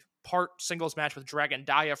the part singles match with Dragon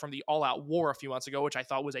Dia from the All Out War a few months ago, which I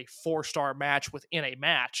thought was a 4-star match within a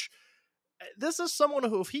match, this is someone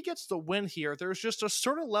who, if he gets the win here, there's just a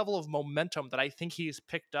certain level of momentum that I think he's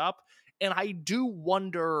picked up. And I do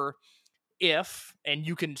wonder if, and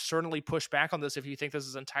you can certainly push back on this if you think this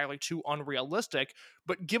is entirely too unrealistic,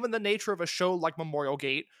 but given the nature of a show like Memorial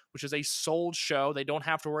Gate, which is a sold show, they don't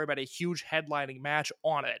have to worry about a huge headlining match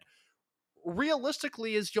on it.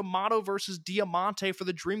 Realistically, is Yamato versus Diamante for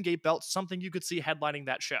the Dreamgate belt something you could see headlining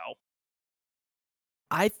that show?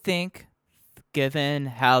 I think, given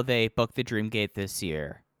how they booked the Dreamgate this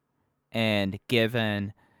year, and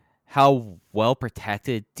given how well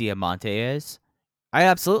protected Diamante is, I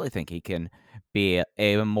absolutely think he can be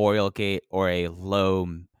a Memorial Gate or a low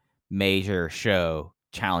major show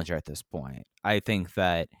challenger at this point. I think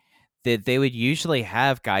that they would usually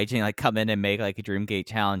have Gaijin like come in and make like a Dreamgate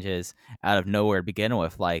challenges out of nowhere to begin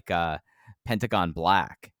with, like Pentagon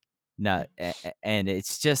Black. No, and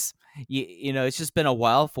it's just it's just been a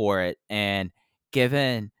while for it, and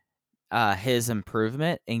given his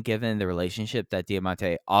improvement and given the relationship that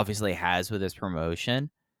Diamante obviously has with his promotion,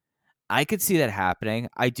 I could see that happening.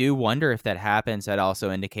 I do wonder if that happens, that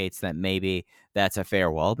also indicates that maybe that's a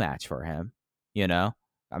farewell match for him.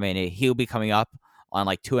 I mean, he'll be coming up on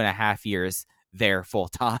like 2.5 years there full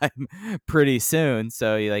time pretty soon.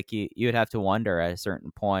 So you would have to wonder at a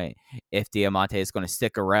certain point if Diamante is going to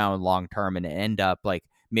stick around long term and end up like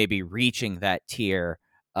maybe reaching that tier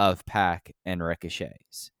of Pac and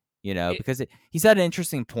Ricochet's. Because he's at an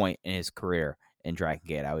interesting point in his career in Dragon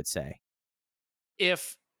Gate, I would say.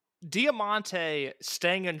 If Diamante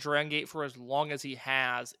staying in Dragon Gate for as long as he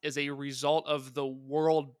has is a result of the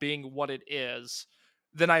world being what it is,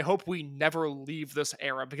 then I hope we never leave this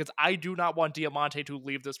era, because I do not want Diamante to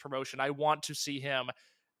leave this promotion. I want to see him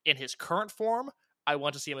in his current form. I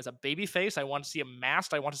want to see him as a babyface. I want to see him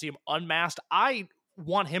masked. I want to see him unmasked. I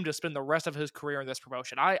want him to spend the rest of his career in this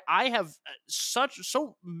promotion. I have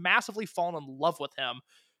so massively fallen in love with him.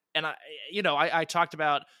 And I talked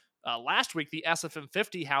about last week, the SFM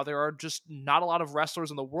 50, how there are just not a lot of wrestlers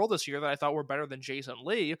in the world this year that I thought were better than Jason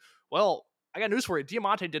Lee. Well, I got news for you.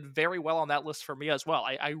 Diamante did very well on that list for me as well.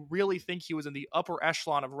 I really think he was in the upper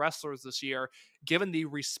echelon of wrestlers this year, given the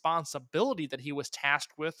responsibility that he was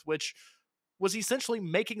tasked with, which was essentially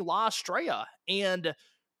making La Estrella. And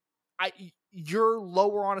you're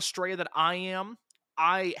lower on Estrella than I am.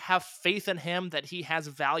 I have faith in him that he has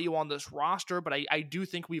value on this roster, but I do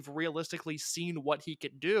think we've realistically seen what he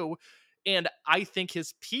could do. And I think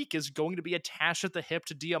his peak is going to be attached at the hip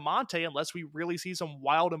to Diamante unless we really see some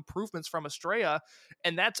wild improvements from Estrella.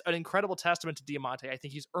 And that's an incredible testament to Diamante. I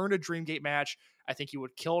think he's earned a Dreamgate match. I think he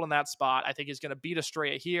would kill it in that spot. I think he's going to beat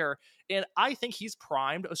Estrella here. And I think he's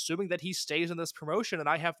primed, assuming that he stays in this promotion, and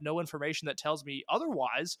I have no information that tells me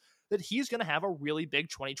otherwise, that he's going to have a really big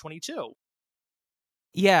 2022.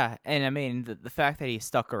 Yeah, and I mean, the fact that he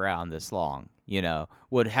stuck around this long,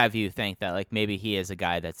 would have you think that, like, maybe he is a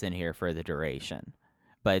guy that's in here for the duration.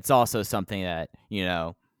 But it's also something that,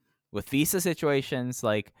 with visa situations,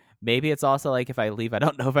 like, maybe it's also like, if I leave, I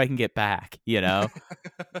don't know if I can get back,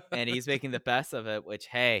 And he's making the best of it, which,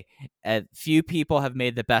 hey, a few people have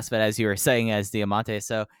made the best of it, as you were saying, as Diamante.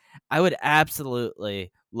 So I would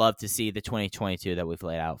absolutely love to see the 2022 that we've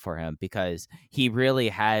laid out for him, because he really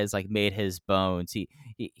has like made his bones.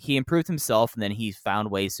 He improved himself, and then he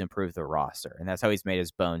found ways to improve the roster, and that's how he's made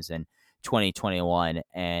his bones in 2021.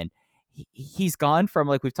 And he's gone from,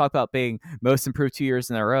 like we've talked about, being most improved 2 years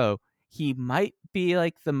in a row. He might be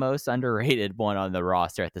like the most underrated one on the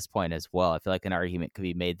roster at this point as well. I feel like an argument could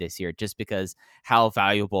be made this year just because how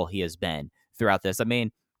valuable he has been throughout this. I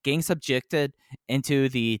mean, getting subjected into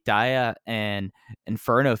the Dia and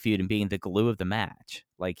Inferno feud and being the glue of the match.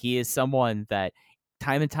 Like, he is someone that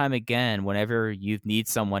time and time again, whenever you need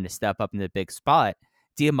someone to step up in the big spot,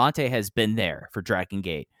 Diamante has been there for Dragon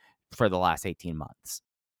Gate for the last 18 months.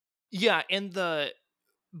 Yeah, and the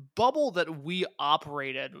bubble that we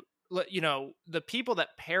operated, the people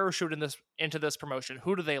that parachute into this promotion,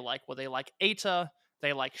 who do they like? Well, they like Eita,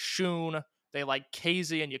 they like Shun, they like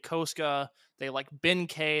KZ and Yokosuka, they like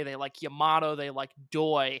Ben-K, they like Yamato, they like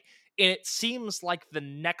Doi. And it seems like the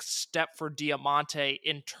next step for Diamante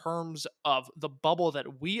in terms of the bubble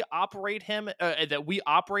that we operate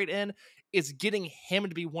in is getting him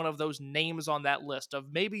to be one of those names on that list of,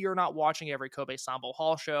 maybe you're not watching every Kobe Sanbo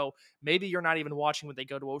Hall show, maybe you're not even watching when they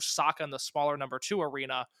go to Osaka in the smaller number 2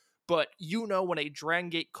 arena, but when a Dragon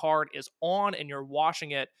Gate card is on and you're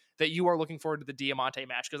watching it, that you are looking forward to the Diamante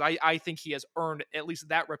match, because I think he has earned at least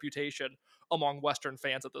that reputation among Western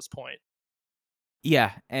fans at this point.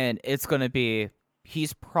 Yeah, and it's going to be,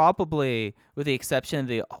 he's probably, with the exception of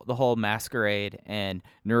the whole Masquerade and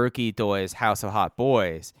Naruki Doi's House of Hot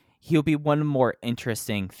Boys, he'll be one of the more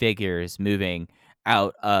interesting figures moving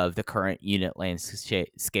out of the current unit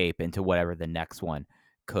landscape into whatever the next one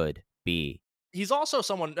could be. He's also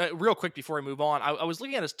someone, real quick before we move on, I was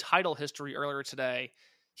looking at his title history earlier today.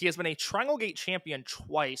 He has been a Triangle Gate champion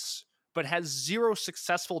twice, but has 0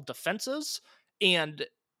 successful defenses. And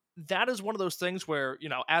that is one of those things where,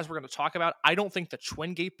 as we're going to talk about, I don't think the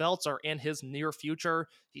Twin Gate belts are in his near future.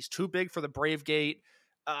 He's too big for the Brave Gate,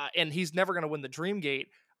 and he's never going to win the Dream Gate.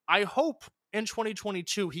 I hope in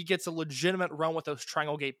 2022 he gets a legitimate run with those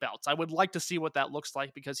Triangle Gate belts. I would like to see what that looks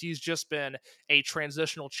like, because he's just been a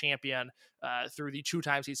transitional champion through the 2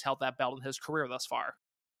 times he's held that belt in his career thus far.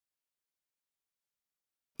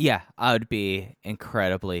 Yeah, I would be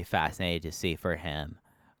incredibly fascinated to see for him.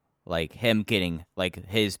 Like him getting like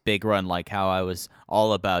his big run, like how I was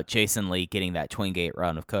all about Jason Lee getting that Twin Gate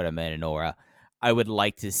run of Kota Minoura. I would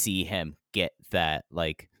like to see him get that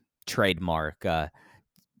like trademark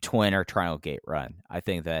Twin or Triangle Gate run. I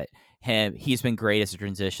think that he's been great as a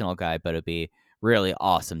transitional guy, but it'd be really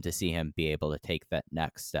awesome to see him be able to take that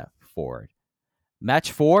next step forward.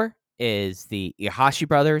 Match 4 is the Iihashi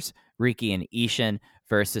brothers, Riki and Ishin,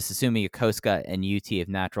 versus Susumu Yokosuka and UT of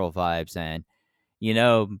Natural Vibes. And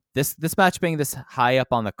this match being this high up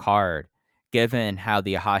on the card, given how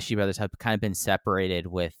the Iihashi brothers have kind of been separated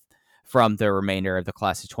from the remainder of the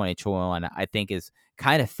class of 2021, I think is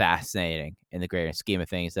kind of fascinating in the greater scheme of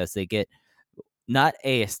things, as they get not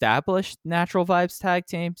a established Natural Vibes tag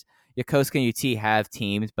teams. Yokosuka and UT have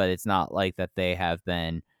teams, but it's not like that they have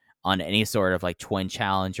been on any sort of like twin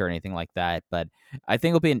challenge or anything like that. But I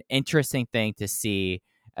think it'll be an interesting thing to see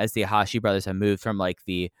as the Iihashi brothers have moved from like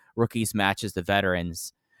the rookies matches to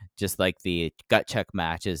veterans, just like the gut check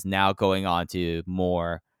matches, now going on to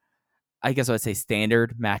more, I guess I would say,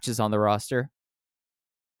 standard matches on the roster.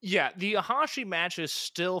 Yeah, the Iihashi matches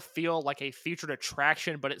still feel like a featured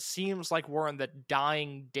attraction, but it seems like we're in the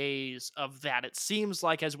dying days of that. It seems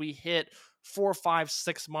like as we hit 4, 5,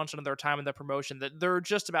 6 months into their time in the promotion, that they're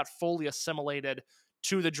just about fully assimilated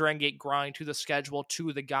to the Dragon Gate grind, to the schedule,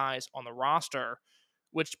 to the guys on the roster,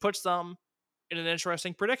 which puts them in an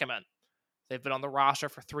interesting predicament. They've been on the roster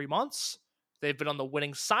for 3 months. They've been on the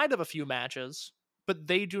winning side of a few matches, but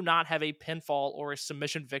they do not have a pinfall or a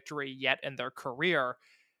submission victory yet in their career.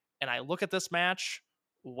 And I look at this match,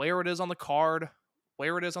 where it is on the card,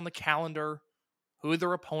 where it is on the calendar, who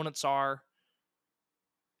their opponents are,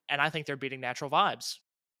 and I think they're beating Natural Vibes.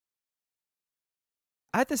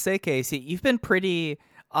 I have to say, Casey, you've been pretty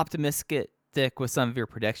optimistic with some of your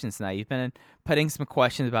predictions tonight. You've been putting some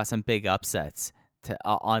questions about some big upsets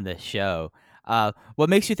on the show. What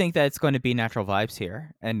makes you think that it's going to be Natural Vibes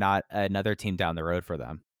here and not another team down the road for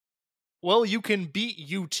them? Well, you can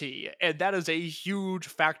beat UT, and that is a huge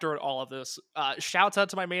factor in all of this. Shouts out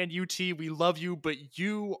to my man UT. We love you, but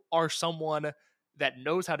you are someone that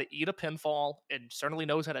knows how to eat a pinfall and certainly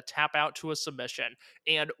knows how to tap out to a submission.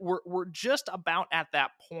 And we're just about at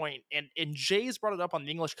that point. And Jay's brought it up on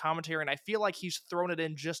the English commentary, and I feel like he's thrown it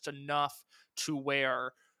in just enough to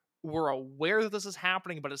where we're aware that this is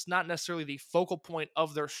happening, but it's not necessarily the focal point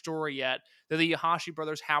of their story yet, that the Iihashi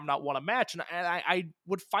brothers have not won a match. And I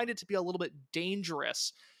would find it to be a little bit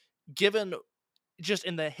dangerous, given just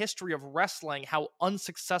in the history of wrestling how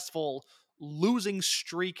unsuccessful losing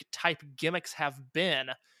streak type gimmicks have been.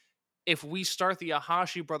 If we start the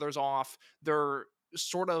Iihashi brothers off, they're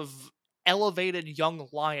sort of elevated young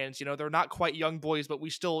lions. They're not quite young boys, but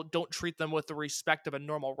we still don't treat them with the respect of a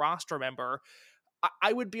normal roster member.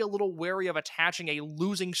 I would be a little wary of attaching a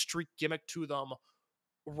losing streak gimmick to them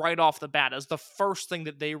right off the bat as the first thing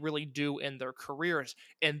that they really do in their careers.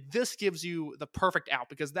 And this gives you the perfect out,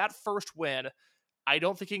 because that first win, I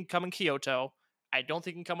don't think it can come in Kyoto. I don't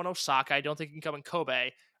think it can come in Osaka. I don't think it can come in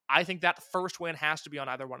Kobe. I think that first win has to be on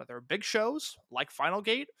either one of their big shows, like Final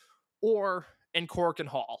Gate, or in Korakuen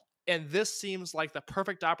Hall. And this seems like the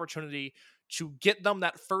perfect opportunity to get them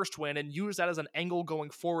that first win and use that as an angle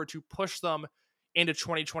going forward to push them into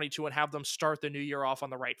 2022 and have them start the new year off on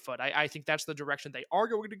the right foot. I think that's the direction they are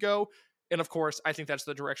going to go. And of course, I think that's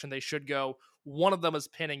the direction they should go. One of them is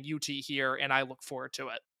pinning UT here, and I look forward to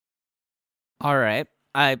it. All right.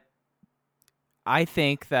 I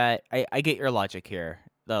think that I get your logic here.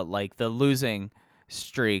 The losing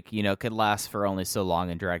streak, could last for only so long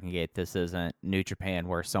in Dragon Gate. This isn't New Japan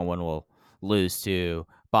where someone will lose to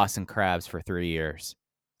Boston Crabs for 3 years.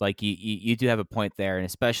 Like you do have a point there, and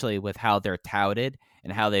especially with how they're touted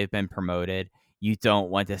and how they've been promoted, you don't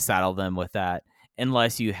want to saddle them with that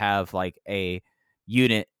unless you have like a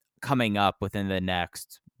unit coming up within the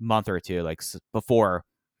next month or two, like before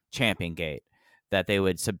Champion Gate, that they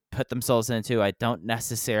would put themselves into. I don't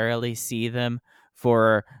necessarily see them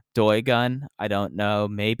for Doigun. I don't know.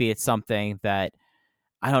 Maybe it's something that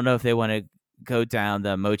I don't know if they want to go down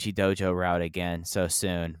the Mochi Dojo route again so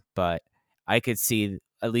soon, but I could see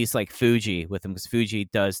at least like Fuji with him, because Fuji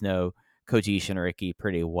does know Koji Shinriki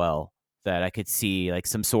pretty well, that I could see like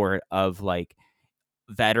some sort of like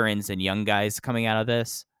veterans and young guys coming out of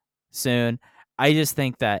this soon. I just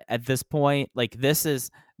think that at this point, like, this is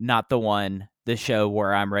not the show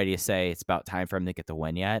where I'm ready to say it's about time for him to get the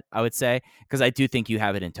win yet, I would say, because I do think you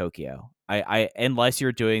have it in Tokyo. Unless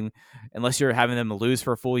you're having them lose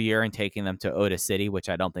for a full year and taking them to Oda City, which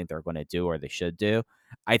I don't think they're going to do or they should do,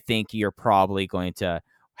 I think you're probably going to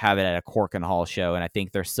have it at a Korakuen Hall show. And I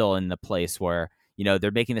think they're still in the place where,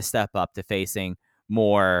 they're making the step up to facing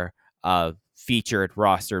more featured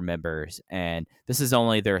roster members, and this is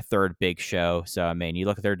only their third big show. So I mean, you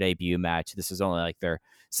look at their debut match, this is only like their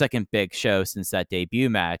second big show since that debut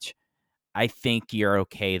match. I think you're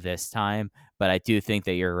okay this time, but I do think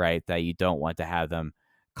that you're right that you don't want to have them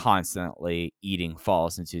constantly eating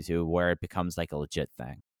Falls into where it becomes like a legit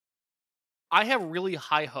thing. I have really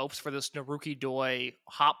high hopes for this Naruki Doi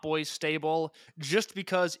Hot Boys stable, just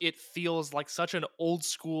because it feels like such an old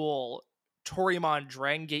school Toryumon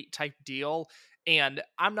Dragon Gate type deal. And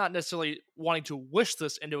I'm not necessarily wanting to wish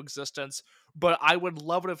this into existence, but I would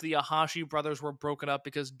love it if the Ahashi brothers were broken up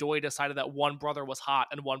because Doi decided that one brother was hot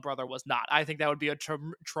and one brother was not. I think that would be a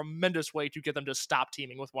tremendous way to get them to stop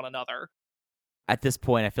teaming with one another. At this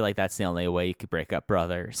point, I feel like that's the only way you could break up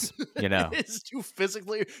brothers, is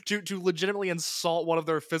to legitimately insult one of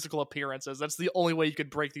their physical appearances. That's the only way you could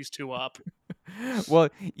break these two up. Well,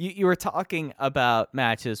 you were talking about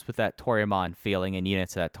matches with that Toryumon feeling and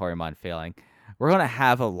units of that Toryumon feeling. We're going to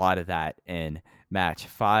have a lot of that in match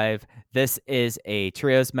 5. This is a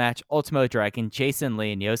trios match. Ultimo Dragon, Jason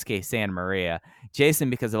Lee, and Yosuke Santa Maria. Jason,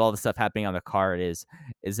 because of all the stuff happening on the card, is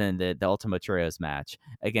in the Ultimo Trios match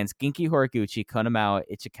against Genki Horiguchi, Konamawa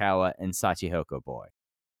Ichikawa, and Shachihoko Boy.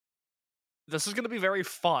 This is going to be very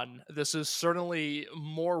fun. This is certainly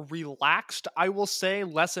more relaxed, I will say,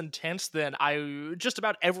 less intense than just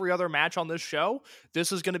about every other match on this show.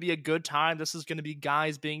 This is going to be a good time. This is going to be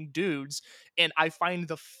guys being dudes. And I find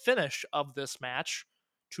the finish of this match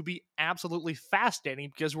to be absolutely fascinating,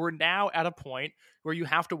 because we're now at a point where you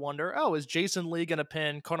have to wonder, is Jason Lee going to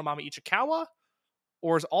pin Konamawa Ichikawa?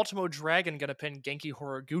 Or is Ultimo Dragon going to pin Genki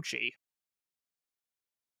Horiguchi?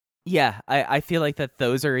 Yeah, I feel like that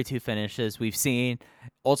those are 2 finishes. We've seen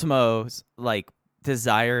Ultimo's like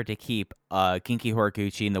desire to keep Genki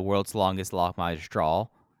Horiguchi in the world's longest lock match draw.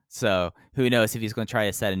 So who knows if he's going to try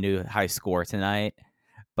to set a new high score tonight.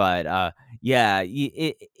 But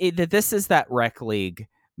this is that rec league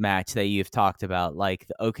match that you've talked about. Like,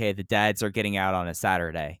 okay, the dads are getting out on a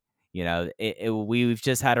Saturday. We've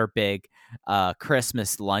just had our big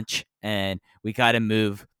Christmas lunch, and we got to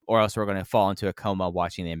move, or else we're going to fall into a coma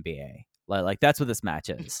watching the NBA. Like that's what this match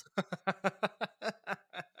is.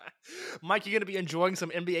 Mike, you going to be enjoying some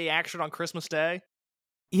NBA action on Christmas Day?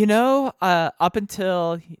 Up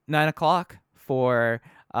until 9:00 for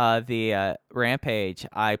the Rampage,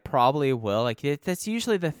 I probably will. Like, that's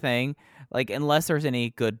usually the thing. Like, unless there's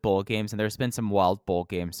any good bowl games, and there's been some wild bowl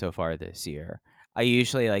games so far this year, I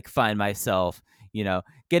usually like find myself,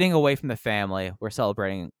 getting away from the family. We're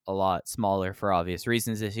celebrating a lot smaller for obvious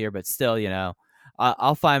reasons this year, but still,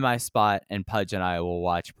 I'll find my spot, and Pudge and I will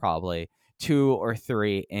watch probably 2 or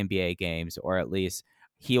 3 NBA games, or at least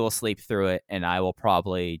he will sleep through it, and I will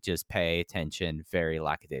probably just pay attention very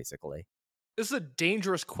lackadaisically. This is a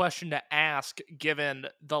dangerous question to ask given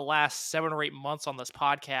the last 7 or 8 months on this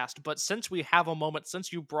podcast, but since we have a moment,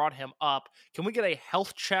 since you brought him up, can we get a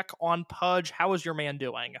health check on Pudge? How is your man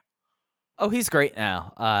doing? Oh, he's great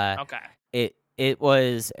now. Okay.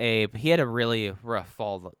 He had a really rough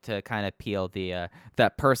fall to kind of peel the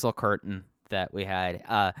that personal curtain that we had.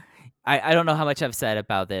 I don't know how much I've said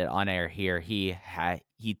about it on air here. He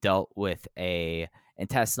dealt with a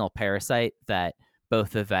intestinal parasite that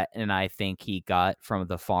both the vet and I think he got from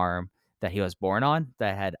the farm that he was born on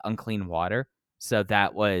that had unclean water. So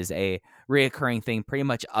that was a reoccurring thing pretty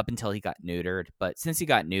much up until he got neutered. But since he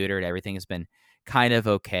got neutered, everything has been kind of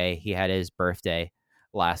okay. He had his birthday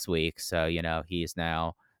last week. So, he's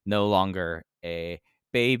now no longer a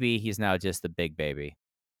baby. He's now just a big baby.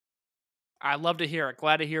 I love to hear it.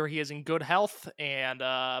 Glad to hear he is in good health. And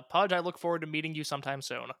Pudge, I look forward to meeting you sometime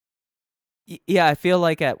soon. Yeah, I feel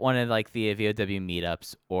like at one of like the VOW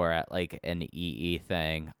meetups or at like an EE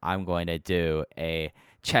thing, I'm going to do a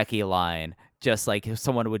checky line just like if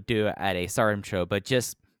someone would do at a Stardom show, but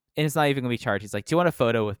and it's not even going to be charged. He's like, "Do you want a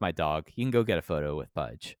photo with my dog? You can go get a photo with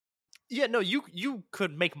Pudge." Yeah, no, you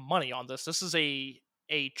could make money on this. This is a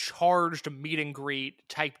a charged meet and greet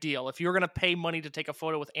type deal. If you're going to pay money to take a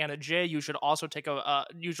photo with Anna Jay, you should also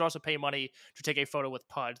pay money to take a photo with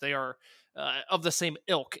Pudge. They are of the same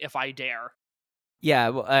ilk, if I dare. Yeah,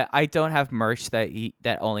 well, I don't have merch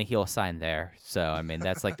that only he'll sign there. So I mean,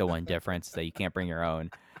 that's like the one difference, that you can't bring your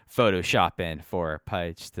own Photoshop in for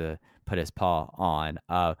Pudge to put his paw on.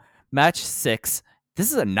 Match 6. This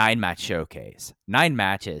is a 9-match showcase. 9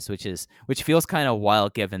 matches, which feels kind of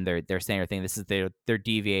wild given their standard thing. This is their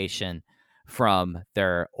deviation from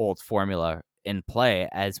their old formula in play,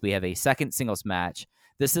 as we have a second singles match.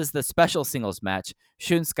 This is the special singles match: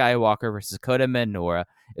 Shun Skywalker versus Kota Minoura.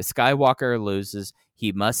 If Skywalker loses,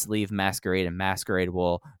 he must leave Masquerade, and Masquerade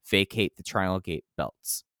will vacate the Triangle Gate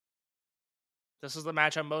belts. This is the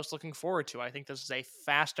match I'm most looking forward to. I think this is a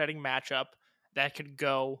fascinating matchup that could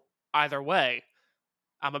go either way.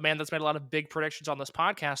 I'm a man that's made a lot of big predictions on this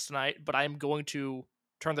podcast tonight, but I am going to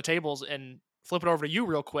turn the tables and flip it over to you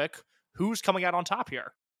real quick. Who's coming out on top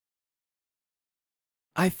here?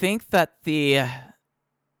 I think that the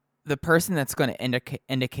person that's going to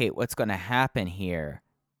indicate what's going to happen here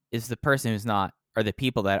is the person who's not, or the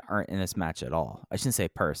people that aren't in this match at all. I shouldn't say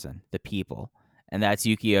person, the people. And that's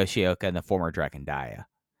Yuki Yoshioka and the former Dragon Dia.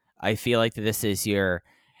 I feel like this is your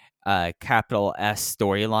capital S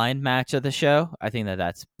storyline match of the show. I think that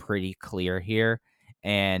that's pretty clear here.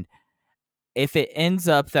 And if it ends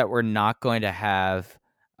up that we're not going to have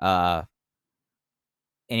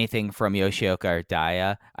anything from Yoshioka or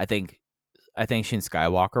Dia, I think Shin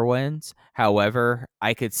Skywalker wins. However,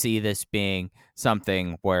 I could see this being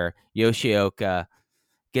something where Yoshioka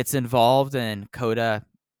gets involved and Kota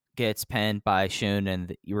gets pinned by Shun,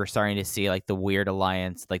 and you were starting to see like the weird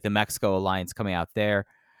alliance, like the Mexico alliance coming out there.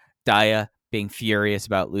 Dia being furious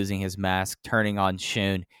about losing his mask, turning on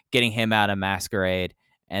Shun, getting him out of Masquerade,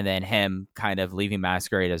 and then him kind of leaving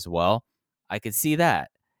Masquerade as well. I could see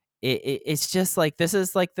that. It's just like, this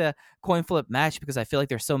is like the coin flip match, because I feel like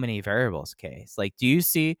there's so many variables. Case, like, do you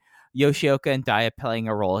see Yoshioka and Dia playing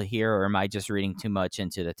a role here, or am I just reading too much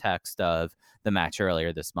into the text of the match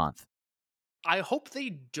earlier this month? I hope they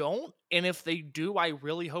don't, and if they do, I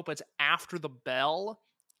really hope it's after the bell.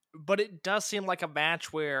 But it does seem like a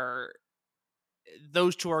match where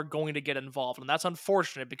those two are going to get involved, and that's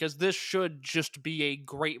unfortunate, because this should just be a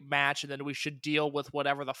great match, and then we should deal with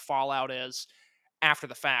whatever the fallout is after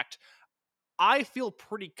the fact. I feel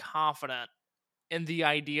pretty confident in the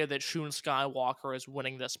idea that Shun Skywalker is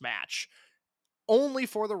winning this match, only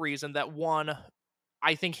for the reason that, one,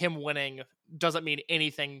 I think him winning doesn't mean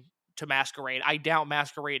anything to Masquerade. I doubt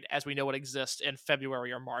Masquerade as we know it exists in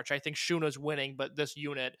February or March. I think Shun is winning, but this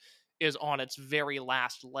unit is on its very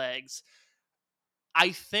last legs.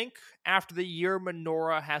 I think after the year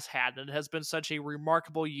Minoura has had, and it has been such a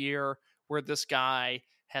remarkable year where this guy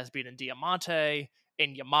has been in Diamante,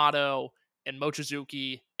 in Yamato, in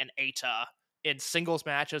Mochizuki, and Eita in singles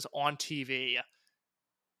matches on TV,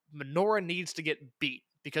 Minoura needs to get beat,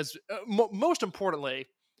 because most importantly,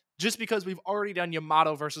 just because we've already done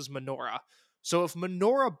Yamato versus Minoura. So if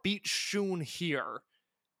Minoura beats Shun here,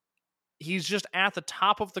 he's just at the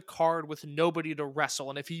top of the card with nobody to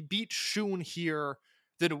wrestle. And if he beats Shun here,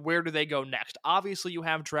 then where do they go next? Obviously, you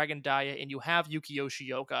have Dragon Dia and you have Yuki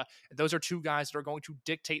Yoshioka. And those are two guys that are going to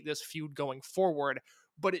dictate this feud going forward.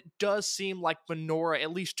 But it does seem like Minoura,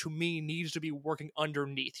 at least to me, needs to be working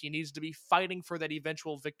underneath. He needs to be fighting for that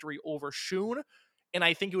eventual victory over Shun. And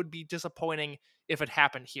I think it would be disappointing if it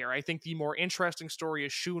happened here. I think the more interesting story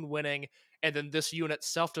is Shun winning, and then this unit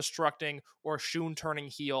self-destructing, or Shun turning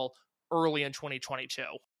heel early in 2022.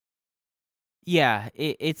 Yeah,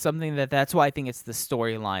 it's something that's why I think it's the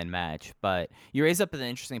storyline match. But you raise up an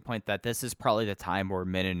interesting point that this is probably the time where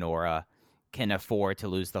Minoura can afford to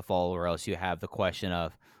lose the fall, or else you have the question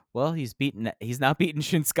of, well, he's not beaten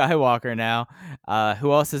Shun Skywalker now.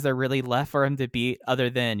 Who else is there really left for him to beat other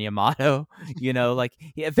than Yamato? Like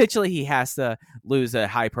eventually he has to lose a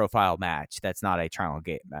high profile match that's not a Triangle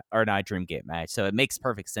Gate or not a Dream Gate match. So it makes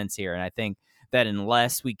perfect sense here, and I think that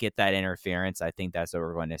unless we get that interference, I think that's what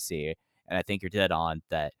we're going to see. And I think you're dead on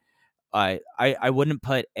that. I wouldn't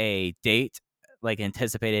put a date, like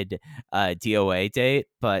anticipated DOA date,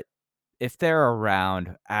 but if they're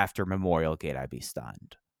around after Memorial Gate, I'd be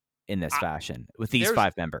stunned in this fashion with these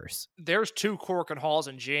 5 members. There's 2 Korakuen Halls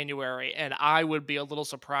in January, and I would be a little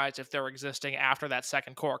surprised if they're existing after that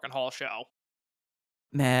second Korakuen Hall show.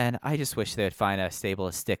 Man, I just wish they'd find a stable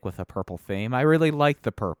to stick with a purple theme. I really liked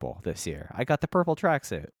the purple this year. I got the purple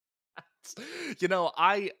tracksuit.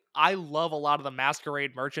 I love a lot of the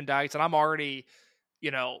Masquerade merchandise, and I'm already,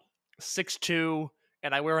 6'2",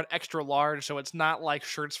 and I wear an extra large, so it's not like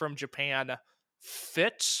shirts from Japan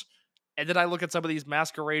fit And then I look at some of these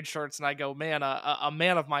masquerade shirts and I go, man, a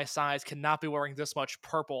man of my size cannot be wearing this much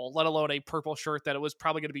purple, let alone a purple shirt that it was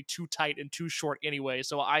probably going to be too tight and too short anyway.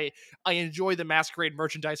 So I enjoy the masquerade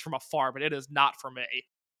merchandise from afar, but it is not for me.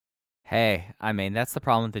 Hey, I mean, that's the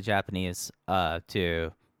problem with the Japanese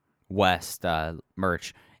to West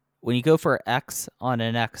merch. When you go for X on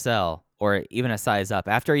an XL or even a size up,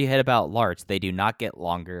 after you hit about large, they do not get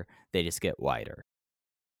longer, they just get wider.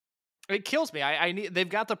 It kills me. I need. They've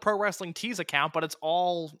got the Pro Wrestling Tees account, but it's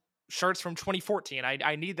all shirts from 2014.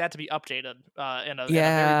 I need that to be updated in a very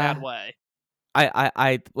bad Yeah. way.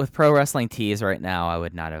 I with pro wrestling tees right now, I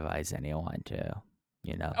would not advise anyone to,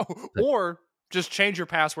 you know. But Or just change your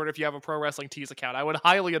password if you have a Pro Wrestling Tees account. I would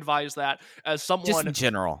highly advise that as just someone in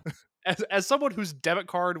general. as someone whose debit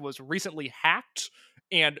card was recently hacked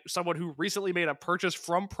and someone who recently made a purchase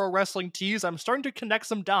from Pro Wrestling Tees, I'm starting to connect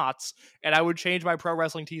some dots, and I would change my Pro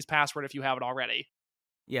Wrestling Tees password if you haven't already.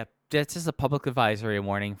 Yeah, that's just a public advisory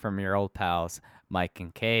warning from your old pals, Mike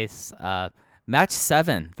and Case. Match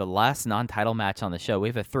 7, the last non-title match on the show. We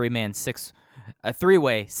have a three-way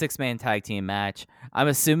six-man tag team match. I'm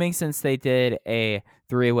assuming since they did a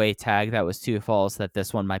three-way tag that was 2 falls, that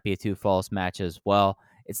this one might be a 2 falls match as well.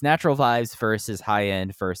 It's Natural Vibes versus High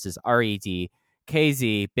End versus RED,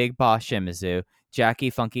 KZ, Big Boss Shimizu, Jackie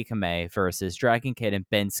Funky Kamei versus Dragon Kid and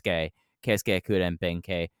Bensuke, Keisuke Okuda and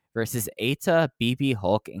Benkei versus Eita, BB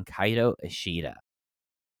Hulk, and Kaito Ishida.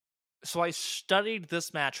 So I studied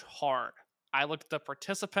this match hard. I looked at the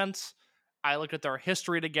participants, I looked at their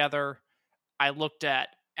history together, I looked at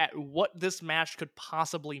what this match could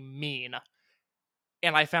possibly mean,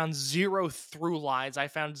 and I found zero through lines. I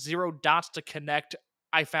found zero dots to connect.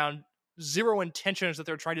 I found zero intentions that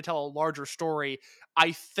they're trying to tell a larger story.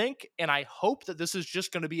 I think and I hope that this is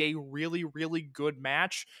just going to be a really, really good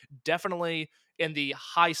match. Definitely in the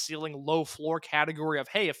high ceiling, low floor category of,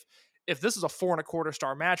 hey, if this is a 4.25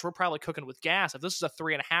 star match, we're probably cooking with gas. If this is a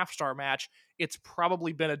 3.5 star match, it's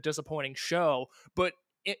probably been a disappointing show. But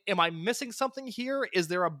am I missing something here? Is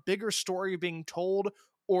there a bigger story being told?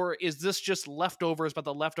 Or is this just leftovers, but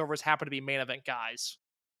the leftovers happen to be main event guys?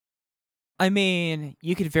 I mean,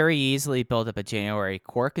 you could very easily build up a January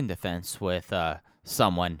Corkin defense with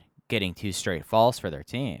someone getting 2 straight falls for their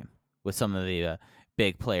team with some of the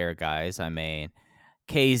big player guys. I mean,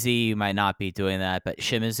 KZ, you might not be doing that, but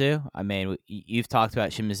Shimizu, I mean, you've talked about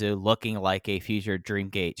Shimizu looking like a future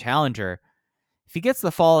Dreamgate challenger. If he gets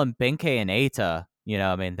the fall in Benkei and Eita,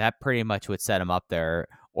 I mean, that pretty much would set him up there.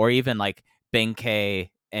 Or even like Benkei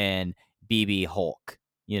and BB Hulk.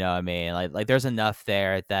 I mean, like there's enough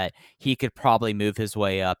there that he could probably move his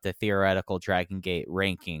way up the theoretical Dragon Gate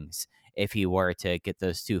rankings if he were to get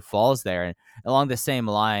those 2 falls there. And along the same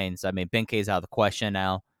lines, I mean, Benkei's out of the question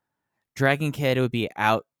now. Dragon Kid would be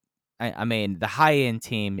out. I mean, the high-end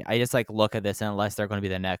team, I just look at this, and unless they're going to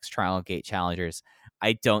be the next Trial Gate challengers,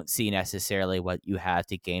 I don't see necessarily what you have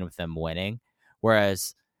to gain with them winning.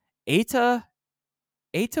 Whereas Eita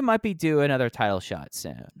might be due another title shot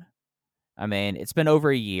soon. I mean, it's been over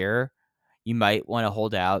a year. You might want to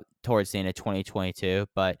hold out towards the end of 2022,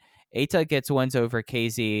 but Eita gets wins over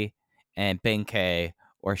KZ and Benkei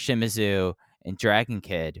or Shimizu and Dragon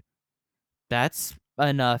Kid. That's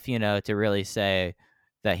enough, to really say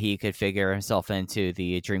that he could figure himself into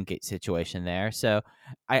the Dreamgate situation there. So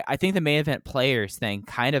I think the main event players thing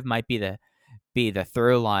kind of might be the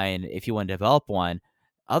through line if you want to develop one.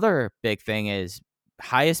 Other big thing is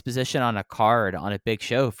highest position on a card on a big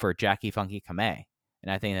show for Jackie Funky Kamei.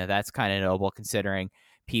 And I think that's kind of noble considering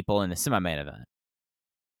people in the semi-main event.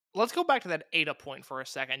 Let's go back to that Eita point for a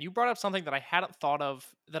second. You brought up something that I hadn't thought of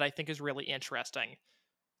that I think is really interesting.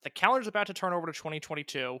 The calendar's about to turn over to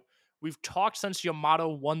 2022. We've talked since Yamato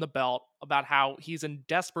won the belt about how he's in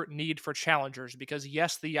desperate need for challengers because,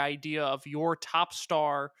 yes, the idea of your top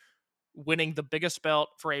star winning the biggest belt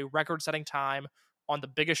for a record-setting time on the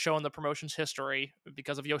biggest show in the promotion's history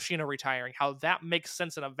because of Yoshino retiring, how that makes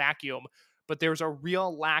sense in a vacuum, but there's a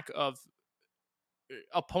real lack of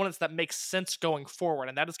opponents that make sense going forward,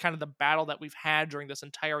 and that is kind of the battle that we've had during this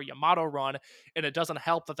entire Yamato run, and it doesn't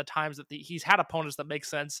help that the times that he's had opponents that make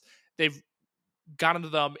sense, they've gotten to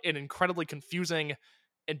them in incredibly confusing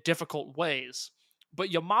and difficult ways.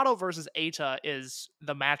 But Yamato versus Eita is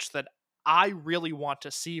the match that I really want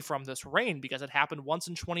to see from this reign because it happened once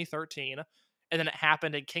in 2013, and then it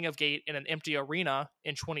happened in King of Gate in an empty arena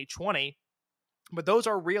in 2020. But those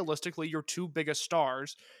are realistically your 2 biggest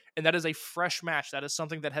stars, and that is a fresh match. That is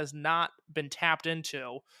something that has not been tapped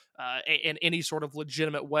into in any sort of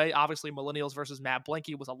legitimate way. Obviously, Millennials versus Matt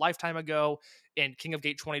Blanky was a lifetime ago, and King of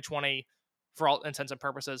Gate 2020, for all intents and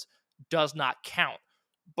purposes, does not count.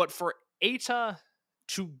 But for Eita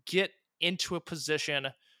to get into a position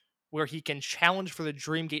where he can challenge for the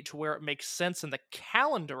Dream Gate to where it makes sense in the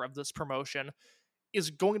calendar of this promotion is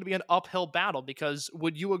going to be an uphill battle, because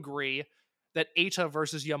would you agree that Eita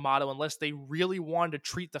versus Yamato, unless they really wanted to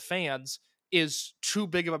treat the fans, is too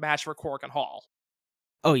big of a match for Korakuen Hall?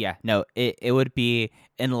 Oh yeah, no, it would be,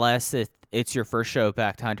 unless it's your first show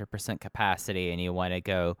back to 100% capacity and you want to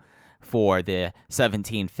go for the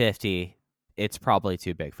 1750. It's probably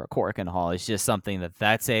too big for Korakuen Hall. It's just something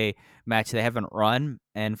that's a match they haven't run,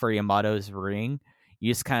 and for Yamato's ring,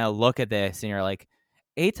 you just kind of look at this and you're like,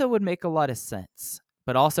 Eita would make a lot of sense,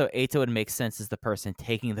 but also Eita would make sense as the person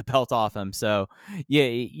taking the belt off him. So yeah,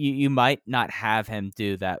 you might not have him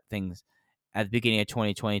do that things at the beginning of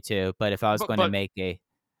 2022. But if I was going to make a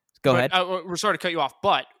Go ahead. We're sorry to cut you off,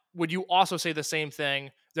 but would you also say the same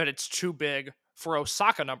thing, that it's too big for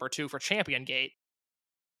Osaka number 2 for Champion Gate?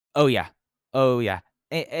 Oh yeah.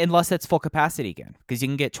 Unless it's full capacity again, because you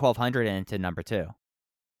can get 1,200 into number 2.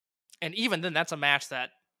 And even then, that's a match that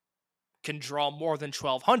can draw more than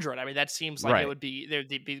 1,200. I mean, that seems like Right.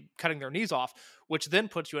 they'd be cutting their knees off, which then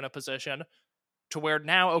puts you in a position to where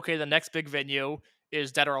now, okay, the next big venue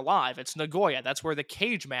is Dead or Alive. It's Nagoya. That's where the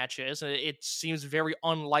cage match is. And it seems very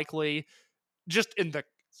unlikely, just in the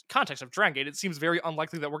context of Dragon Gate, it seems very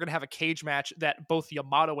unlikely that we're going to have a cage match that both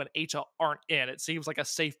Yamato and Eita aren't in. It seems like a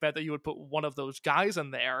safe bet that you would put one of those guys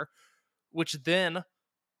in there, which then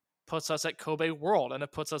puts us at Kobe World, and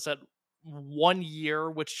it puts us at 1 year,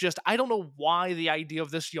 which just, I don't know why the idea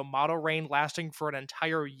of this Yamato reign lasting for an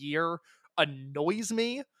entire year annoys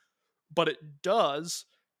me, but it does.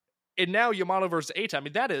 And now Yamato versus Eita, I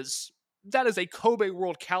mean, that is a Kobe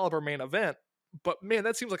World caliber main event. But man,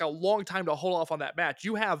 that seems like a long time to hold off on that match.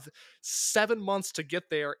 You have 7 months to get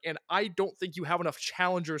there, and I don't think you have enough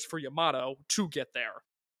challengers for Yamato to get there.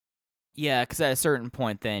 Yeah, because at a certain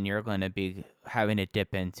point, then you're going to be having to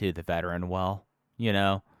dip into the veteran well,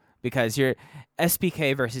 because you're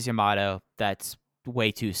SBK versus Yamato. That's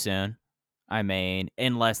way too soon. I mean,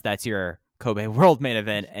 unless that's your Kobe World main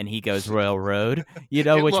event and he goes Royal Road,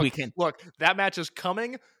 Look, that match is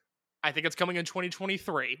coming. I think it's coming in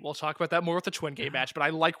 2023. We'll talk about that more with the Twin Gate match, but I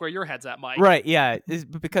like where your head's at, Mike. Right, yeah,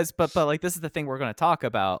 but like, this is the thing we're going to talk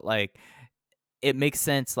about. Like, it makes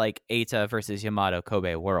sense, like Eita versus Yamato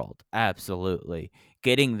Kobe World. Absolutely.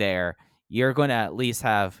 Getting there, you're going to at least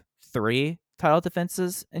have 3 title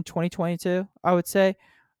defenses in 2022, I would say.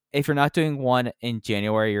 If you're not doing one in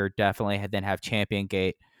January, you're definitely then have Champion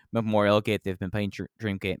Gate, Memorial Gate. They've been playing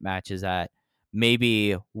Dream Gate matches at.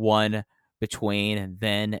 Maybe one between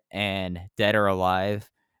then and Dead or Alive.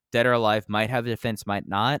 Dead or Alive might have a defense, might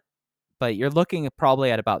not. But you're looking probably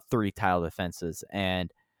at about 3 title defenses.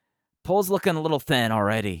 And Pole's looking a little thin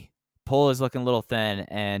already. Pole is looking a little thin,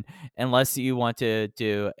 and unless you want to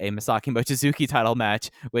do a Masaki Mochizuki title match,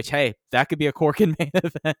 which, hey, that could be a Korakuen main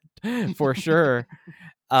event for sure.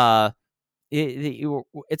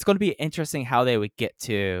 It's going to be interesting how they would get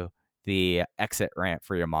to the exit ramp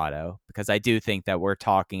for Yamato, because I do think that we're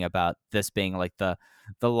talking about this being like the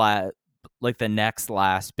next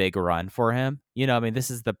last big run for him. I mean, this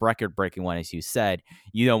is the record-breaking one, as you said.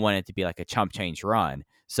 You don't want it to be like a chump change run.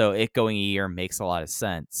 So it going a year makes a lot of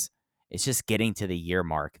sense. It's just getting to the year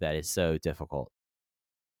mark that is so difficult.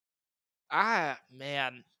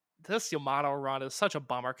 Man, this Yamato run is such a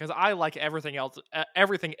bummer, because I like everything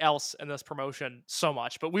else in this promotion so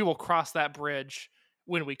much, but we will cross that bridge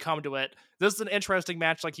when we come to it. This is an interesting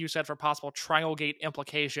match, like you said, for possible Triangle Gate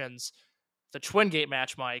implications. The Twin Gate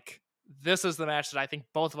match, Mike, this is the match that I think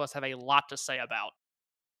both of us have a lot to say about.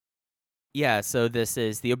 Yeah, so this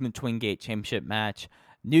is the Open Twin Gate Championship match.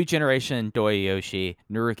 New Generation Doi Yoshi,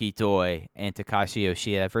 Naruki Doi, and Takashi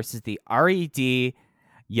Yoshida versus the RED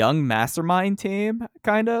Young Mastermind team,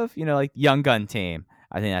 kind of, like Young Gun team.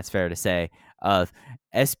 I think that's fair to say, of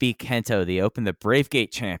SB Kento, the Brave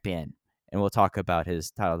Gate champion. And we'll talk about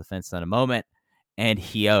his title defense in a moment. And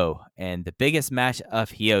Hyo, and the biggest match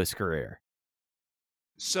of Hyo's career.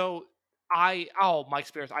 So Mike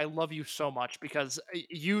Spears, I love you so much, because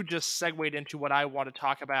you just segued into what I want to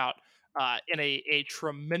talk about in a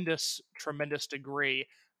tremendous, tremendous degree.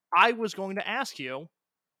 I was going to ask you,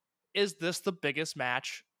 is this the biggest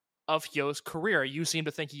match of Hyo's career? You seem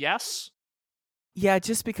to think yes. Yeah,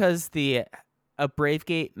 just because a Brave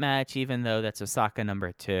Gate match, even though that's Osaka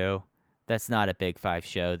number 2, that's not a Big 5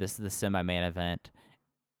 show. This is the semi-main event,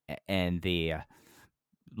 and the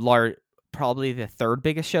probably the 3rd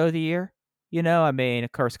biggest show of the year. I mean,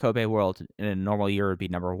 of course, Kobe World in a normal year would be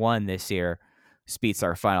number 1. This year,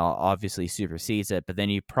 Speedstar Final obviously supersedes it, but then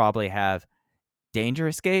you probably have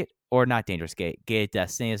Dangerous Gate, or not Dangerous Gate, Gate of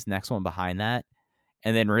Destiny is the next one behind that,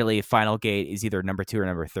 and then really Final Gate is either number 2 or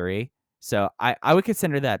number 3. So I would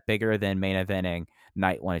consider that bigger than main eventing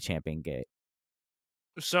night one of Champion Gate.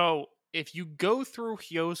 So if you go through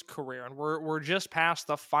Hyo's career, and we're just past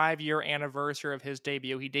the 5-year anniversary of his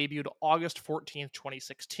debut, he debuted August 14th,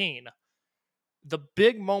 2016. The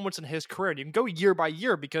big moments in his career, and you can go year by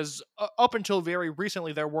year because up until very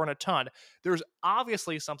recently, there weren't a ton. There's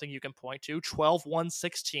obviously something you can point to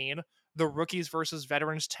 12-1-16, the rookies versus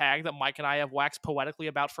veterans tag that Mike and I have waxed poetically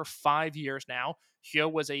about for 5 years now.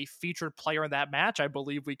 Hyo was a featured player in that match. I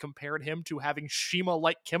believe we compared him to having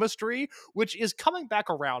Shima-like chemistry, which is coming back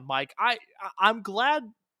around, Mike. I'm glad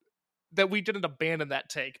that we didn't abandon that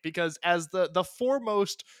take because as the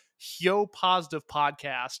foremost Hyo positive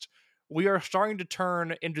podcast, we are starting to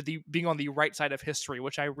turn into the being on the right side of history,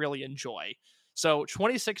 which I really enjoy. So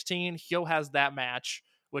 2016, Hyo has that match,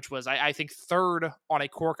 which was I think third on a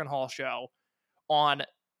Korakuen Hall show. On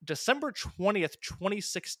December 20th,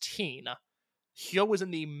 2016, Hyo was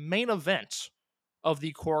in the main event of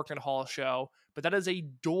the Korakuen Hall show, but that is a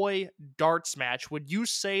Doi darts match. Would you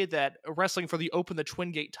say that wrestling for the Open the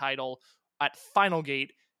Twin Gate title at Final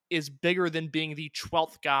Gate is bigger than being the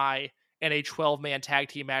 12th guy in a 12-man tag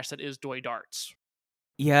team match that is Doi darts?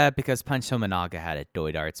 Yeah, because Punch Tominaga had a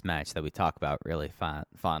Doi darts match that we talk about really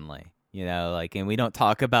fondly. You know, like, and we don't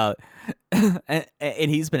talk about, and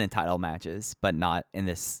he's been in title matches, but not in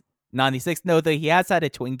this 96. No, he has had a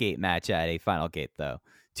Twin Gate match at a Final Gate, though,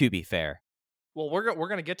 to be fair. Well, we're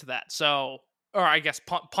gonna get to that. So, or I guess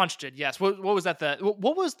Punch did. Yes. What was that?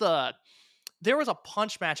 What was the? There was a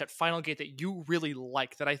Punch match at Final Gate that you really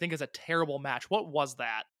liked that I think is a terrible match. What was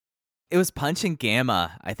that? It was Punch and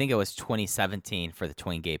Gamma. I think it was 2017 for the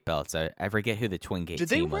Twin Gate belts. I forget who the Twin Gate Did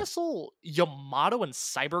they team was. wrestle Yamato and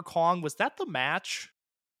Cyber Kong? Was that the match?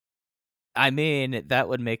 I mean, that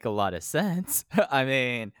would make a lot of sense. I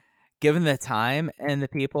mean, given the time and the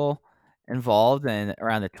people involved and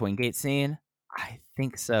around the Twin Gate scene, I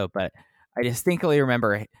think so. But I distinctly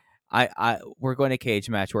remember, we're going to cage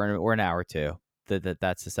match. We're an hour two.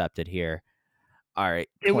 That's accepted here. All right,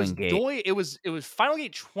 It was Gate. Doi. It was Final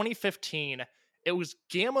Gate 2015. It was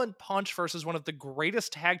Gamma and Punch versus one of the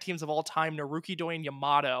greatest tag teams of all time, Naruki Doi and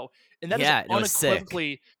Yamato. And that is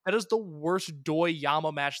unequivocally, that is the worst Doi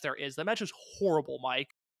Yama match there is. That match is horrible, Mike.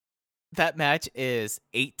 That match is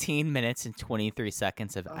 18 minutes and 23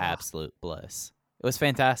 seconds of absolute bliss. It was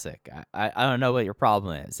fantastic. I don't know what your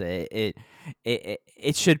problem is.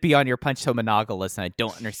 It should be on your Punch Tominaga list, and I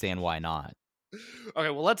don't understand why not. Okay,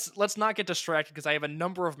 well let's not get distracted because I have a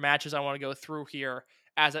number of matches I want to go through here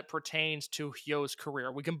as it pertains to Hyo's career.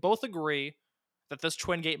 We can both agree that this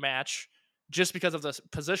Twin Gate match, just because of the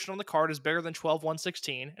position on the card, is bigger than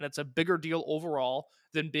 12-1-16, and it's a bigger deal overall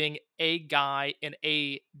than being a guy in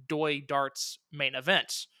a Doi darts main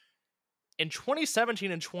event. In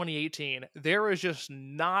 2017 and 2018, there is just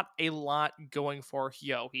not a lot going for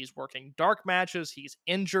Hyo. He's working dark matches, he's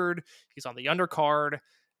injured, he's on the undercard.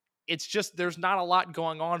 It's just there's not a lot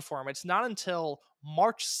going on for him. It's not until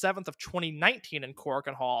March 7th of 2019 in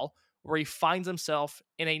Korakuen Hall where he finds himself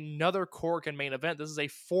in another Korakuen main event. This is a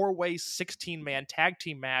 4-way 16-man tag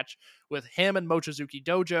team match with him and Mochizuki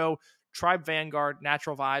Dojo, Tribe Vanguard,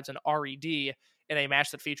 Natural Vibes, and RED in a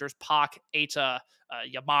match that features Pac, Eita,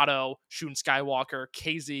 Yamato, Shun Skywalker,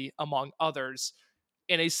 KZ, among others.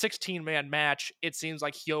 In a 16-man match, it seems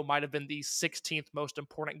like Hyo might have been the 16th most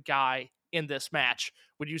important guy in this match.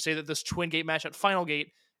 Would you say that this Twin Gate match at Final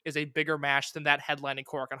Gate is a bigger match than that headlining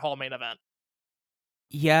Korakuen Hall main event?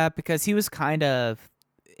 Yeah, because he was kind of,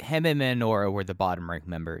 him and Minoru were the bottom rank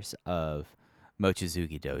members of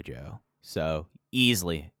Mochizuki Dojo. So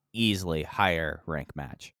easily higher rank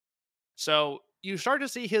match. So you start to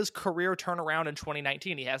see his career turn around in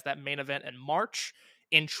 2019. He has that main event in March.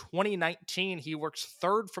 In 2019, he works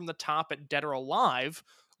third from the top at Dead or Alive,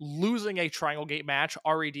 losing a Triangle Gate match.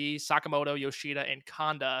 RED, Sakamoto, Yoshida, and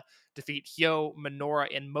Kanda defeat Hyo, Minoru,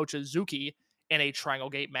 and Mochizuki in a Triangle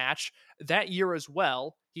Gate match. That year as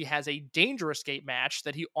well, he has a Dangerous Gate match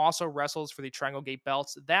that he also wrestles for the Triangle Gate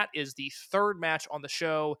belts. That is the third match on the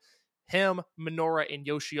show. Him, Minoru, and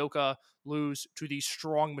Yoshioka lose to the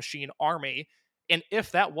Strong Machine Army. And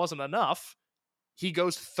if that wasn't enough, he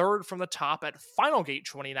goes third from the top at Final Gate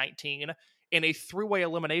 2019 in a 3-way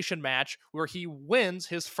elimination match where he wins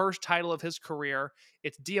his first title of his career.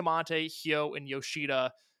 It's Diamante, Hyo, and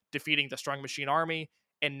Yoshida defeating the Strong Machine Army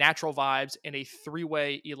and Natural Vibes in a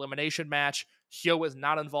 3-way elimination match. Hyo is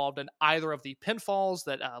not involved in either of the pinfalls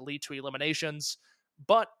that lead to eliminations,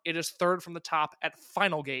 but it is third from the top at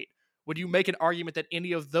Final Gate. Would you make an argument that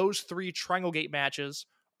any of those 3 Triangle Gate matches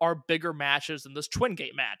are bigger matches than this Twin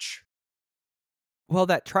Gate match? Well,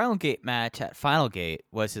 that Triangle Gate match at Final Gate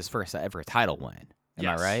was his first ever title win. Am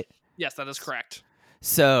I right? Yes, that is correct.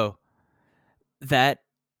 So that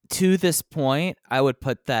to this point, I would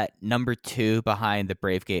put that number 2 behind the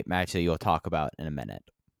Bravegate match that you'll talk about in a minute.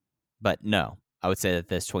 But no, I would say that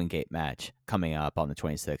this Twin Gate match coming up on the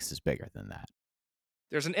 26th is bigger than that.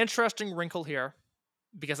 There's an interesting wrinkle here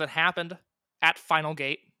because it happened at Final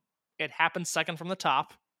Gate. It happened second from the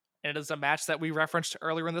top, and it is a match that we referenced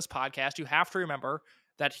earlier in this podcast. You have to remember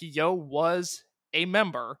that Hyo was a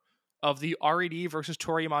member of the RED versus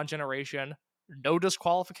Toryumon generation, no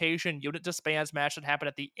disqualification, unit disbands match that happened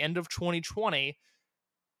at the end of 2020.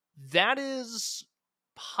 That is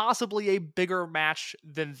possibly a bigger match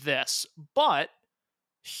than this, but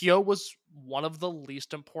Hyo was one of the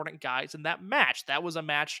least important guys in that match. That was a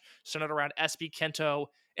match centered around SB Kento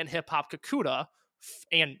and Hip Hop Kakuta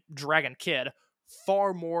and Dragon Kid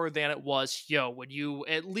far more than it was Hyo. Would you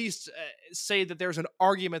at least say that there's an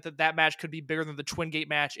argument that that match could be bigger than the Twin Gate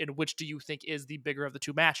match, and which do you think is the bigger of the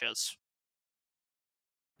two matches?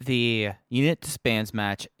 The unit disbands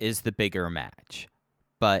match is the bigger match.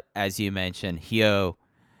 But as you mentioned, Hyo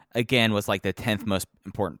again was like the 10th most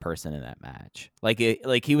important person in that match. Like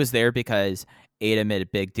he was there because Eita made a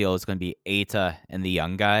big deal. It was going to be Eita and the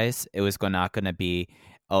young guys. It was not going to be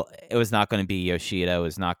Yoshida. It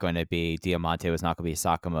was not going to be Diamante. It was not going to be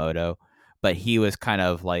Sakamoto. But he was kind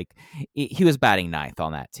of like he was batting ninth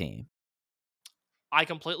on that team. I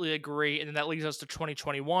completely agree. And then that leads us to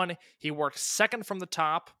 2021. He worked second from the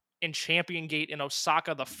top in Champion Gate in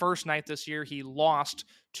Osaka the first night this year. He lost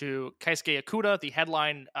to Keisuke Ikuta. The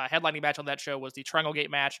headlining match on that show was the Triangle Gate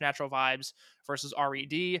match, Natural Vibes versus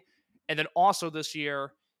RED. And then also this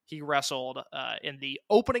year, he wrestled in the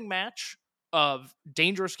opening match of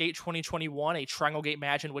Dangerous Gate 2021, a Triangle Gate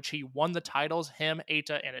match in which he won the titles. Him,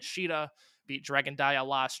 Eita, and Ishida beat Dragon Dia,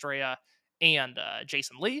 La Estrella, and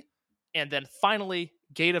Jason Lee. And then finally,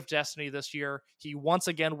 Gate of Destiny this year, he once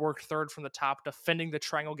again worked third from the top, defending the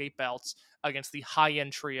Triangle Gate belts against the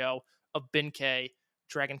high-end trio of Benkei,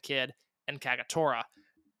 Dragon Kid, and Kagetora.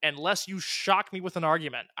 Unless you shock me with an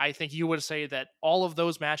argument, I think you would say that all of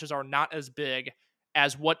those matches are not as big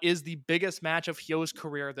as what is the biggest match of Hyo's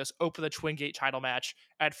career, this Open the Twin Gate title match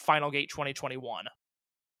at Final Gate 2021.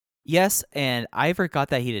 Yes, and I forgot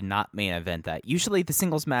that he did not main event that. Usually the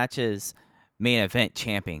singles matches main event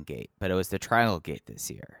Champion Gate, but it was the Triangle Gate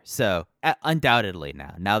this year. So undoubtedly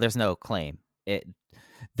now there's no claim.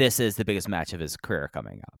 This is the biggest match of his career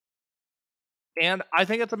coming up. And I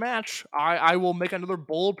think it's a match. I will make another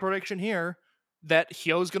bold prediction here that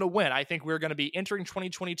Hyo's going to win. I think we're going to be entering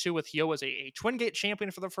 2022 with Hyo as a Twin Gate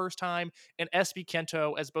champion for the first time and SB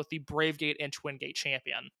Kento as both the Brave Gate and Twin Gate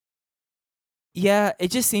champion. Yeah,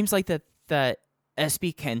 it just seems like that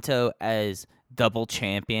SB Kento as double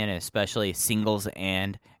champion, especially singles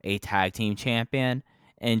and a tag team champion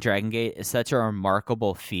in Dragon Gate, is such a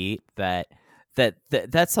remarkable feat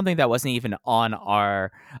that's something that wasn't even on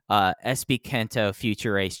our SB Kento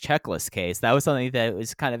Future Race checklist case. That was something that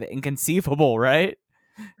was kind of inconceivable, right?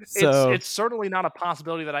 So it's certainly not a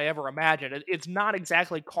possibility that I ever imagined. It's not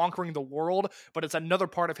exactly conquering the world, but it's another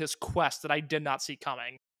part of his quest that I did not see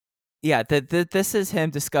coming. Yeah, this is him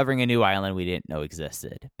discovering a new island we didn't know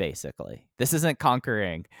existed, basically. This isn't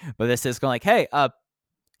conquering, but this is going like, hey,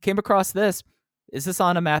 came across this. Is this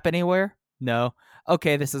on a map anywhere? No.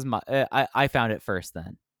 Okay, this is my... I found it first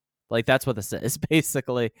then. Like, that's what this is,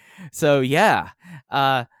 basically. So, yeah.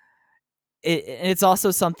 It's also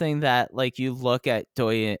something that, like, you look at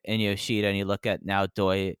Doi and Yoshida, and you look at now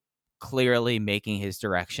Doi clearly making his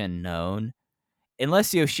direction known.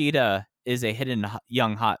 Unless Yoshida is a hidden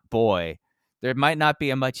young hot boy, there might not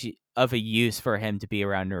be much of a use for him to be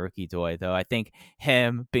around Naruki Doi, though. I think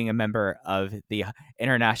him being a member of the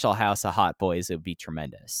International House of Hot Boys would be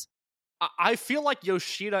tremendous. I feel like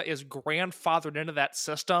Yoshida is grandfathered into that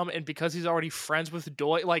system, and because he's already friends with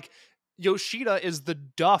Doi, like, Yoshida is the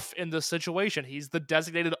duff in this situation. He's the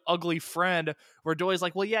designated ugly friend, where Doi's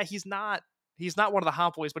like, well, yeah, he's not one of the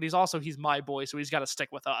hot boys, but he's my boy, so he's got to stick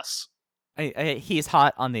with us. He's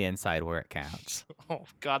hot on the inside where it counts. Oh,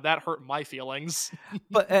 God, that hurt my feelings.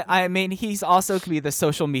 But, I mean, he's also could be the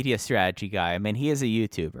social media strategy guy. I mean, he is a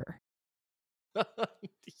YouTuber. Yeah.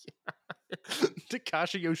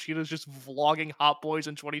 Takashi Yoshida's just vlogging Hot Boys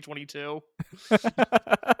in 2022.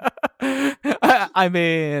 I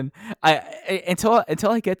mean, until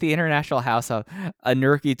I get the International House of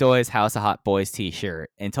Naruki Doi's House of Hot Boys t-shirt,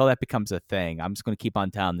 until that becomes a thing, I'm just going to keep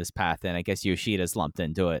on down this path, and I guess Yoshida's lumped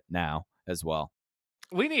into it now as well.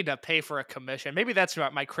 We need to pay for a commission. Maybe that's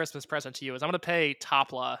my Christmas present to you. Is I'm going to pay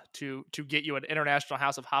Topla to get you an International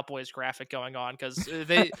House of Hot Boys graphic going on, because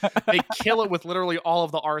they kill it with literally all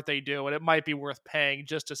of the art they do, and it might be worth paying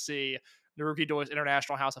just to see Naruki Doi's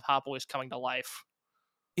International House of Hot Boys coming to life.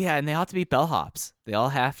 Yeah, and they all have to be bellhops. They all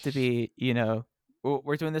have to be,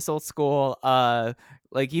 we're doing this old school.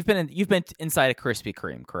 Like you've been inside a Krispy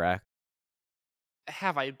Kreme, correct?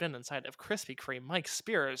 Have I been inside of Krispy Kreme? Mike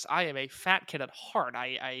Spears, I am a fat kid at heart.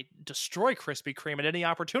 I destroy Krispy Kreme at any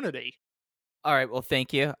opportunity. All right, well,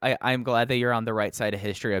 thank you. I'm glad that you're on the right side of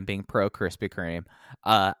history of being pro Krispy Kreme.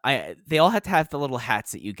 They all have to have the little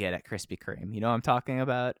hats that you get at Krispy Kreme. You know what I'm talking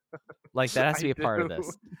about? Like that has to I be a part of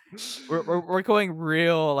do. this. We're going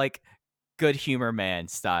real like good humor man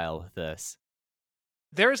style with this.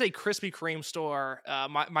 There is a Krispy Kreme store.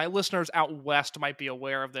 My listeners out west might be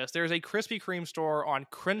aware of this. There's a Krispy Kreme store on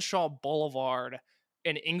Crenshaw Boulevard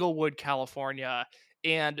in Inglewood, California.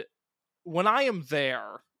 And when I am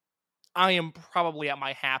there, I am probably at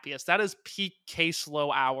my happiest. That is peak case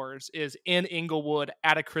low hours, is in Inglewood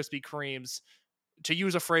at a Krispy Kreme's. To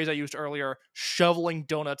use a phrase I used earlier, shoveling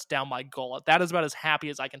donuts down my gullet. That is about as happy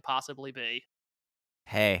as I can possibly be.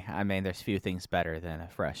 Hey, I mean, there's few things better than a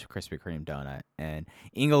fresh Krispy Kreme donut. And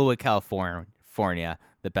Inglewood, California,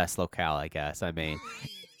 the best locale, I guess. I mean,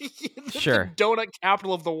 sure. The donut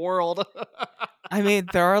capital of the world. I mean,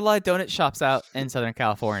 there are a lot of donut shops out in Southern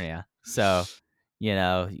California. So,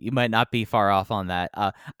 you might not be far off on that.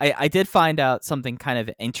 I did find out something kind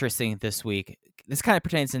of interesting this week. This kind of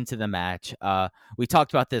pertains into the match. We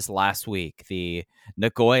talked about this last week, the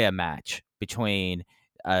Nagoya match between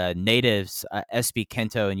natives SB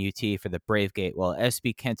Kento and UT for the Brave Gate. Well,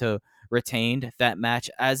 SB Kento retained that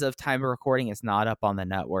match. As of time of recording, it's not up on the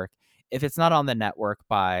network. If it's not on the network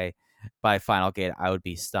by Final Gate, I would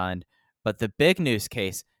be stunned. But the big news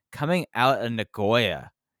case coming out of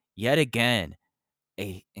Nagoya, yet again,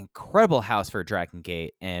 a incredible house for Dragon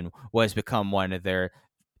Gate, and what has become one of their,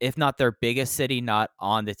 if not their biggest city, not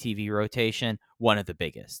on the TV rotation, one of the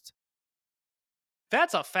biggest.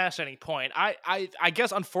 That's a fascinating point. I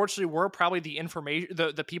guess unfortunately we're probably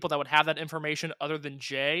the people that would have that information other than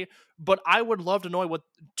Jay, but I would love to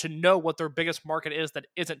know what their biggest market is that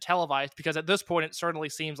isn't televised, because at this point it certainly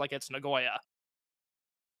seems like it's Nagoya.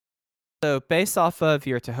 So based off of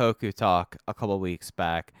your Tohoku talk a couple weeks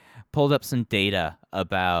back, pulled up some data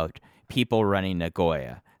about people running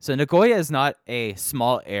Nagoya. So Nagoya is not a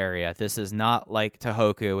small area. This is not like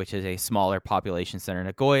Tohoku, which is a smaller population center.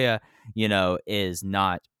 Nagoya, is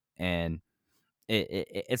not, and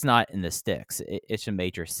it's not in the sticks. It's a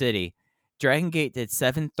major city. Dragon Gate did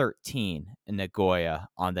 713 in Nagoya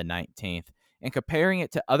on the 19th. And comparing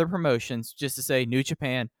it to other promotions, just to say, New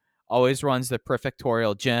Japan always runs the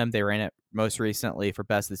Prefectorial Gym. They ran it most recently for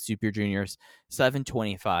Best of the Super Juniors,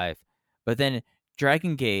 725. But then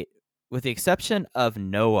Dragon Gate, with the exception of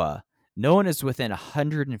Noah, no one is within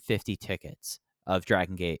 150 tickets of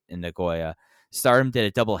Dragon Gate in Nagoya. Stardom did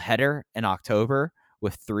a double header in October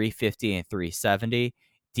with 350 and 370.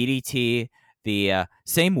 DDT, the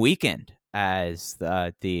same weekend as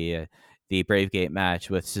the Brave Gate match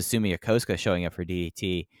with Susumu Yokosuka showing up for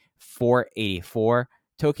DDT, 484.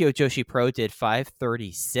 Tokyo Joshi Pro did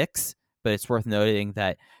 536, but it's worth noting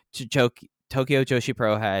that Tokyo Joshi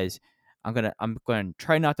Pro has, I'm gonna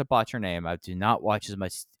try not to botch her name. I do not watch as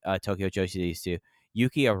much Tokyo Joshi as I used to.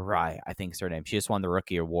 Yuki Arai, I think is her name. She just won the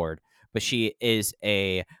Rookie Award, but she is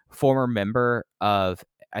a former member of,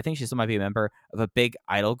 I think she still might be a member of a big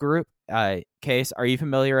idol group. Case, are you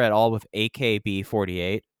familiar at all with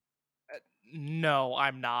AKB48? No,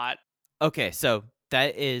 I'm not. Okay, so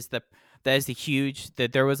that is the huge,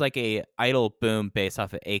 that there was like a idol boom based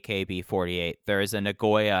off of AKB48. There is a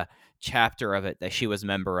Nagoya chapter of it that she was a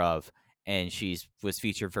member of, and she was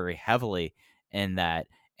featured very heavily in that,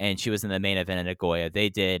 and she was in the main event in Nagoya. They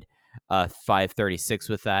did 536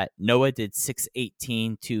 with that. Noah did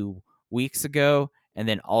 618 2 weeks ago, and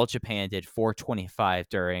then All Japan did 425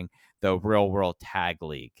 during the Real World Tag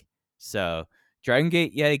League. So Dragon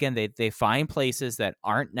Gate, yet again, they find places that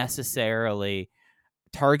aren't necessarily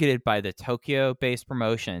targeted by the Tokyo-based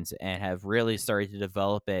promotions and have really started to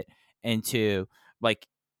develop it into, like,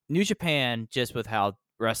 New Japan. Just with how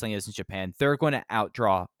wrestling is in Japan, they're going to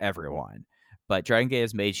outdraw everyone. But Dragon Gate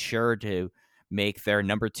has made sure to make their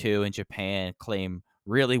number 2 in Japan claim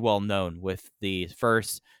really well known with the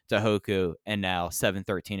first Tohoku and now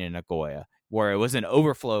 713 in Nagoya, where it was an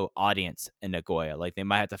overflow audience in Nagoya. Like, they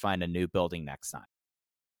might have to find a new building next time.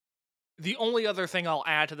 The only other thing I'll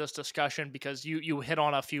add to this discussion, because you hit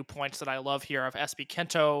on a few points that I love here, of SB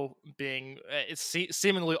Kento being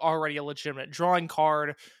seemingly already a legitimate drawing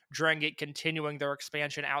card, Dragon Gate continuing their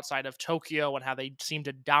expansion outside of Tokyo, and how they seem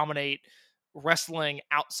to dominate wrestling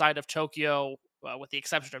outside of Tokyo, with the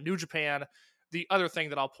exception of New Japan. The other thing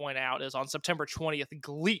that I'll point out is on September 20th,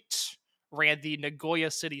 GLEAT ran the Nagoya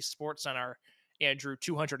City Sports Center and drew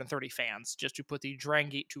 230 fans, just to put the Dragon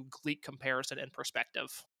Gate to GLEAT comparison in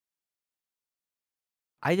perspective.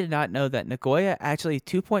 I did not know that Nagoya actually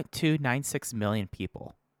 2.296 million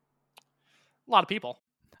people. A lot of people.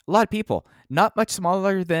 A lot of people. Not much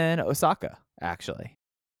smaller than Osaka, actually.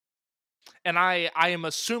 And I am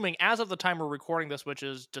assuming, as of the time we're recording this, which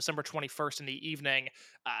is December 21st in the evening,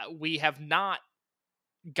 we have not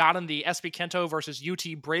gotten the SB Kento versus UT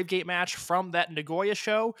Bravegate match from that Nagoya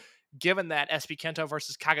show, given that SB Kento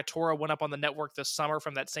versus Kagetora went up on the network this summer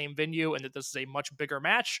from that same venue, and that this is a much bigger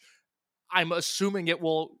match. I'm assuming it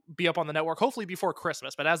will be up on the network, hopefully before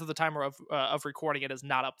Christmas, but as of the time of recording, it is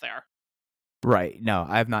not up there. Right. No,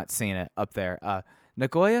 I have not seen it up there.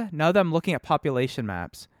 Nagoya, now that I'm looking at population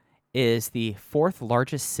maps, is the 4th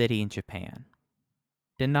largest city in Japan.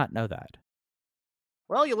 Did not know that.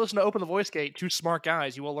 Well, you listen to Open the Voice Gate, two smart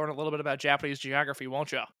guys. You will learn a little bit about Japanese geography,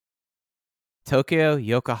 won't you? Tokyo,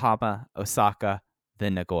 Yokohama, Osaka,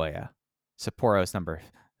 then Nagoya. Sapporo's number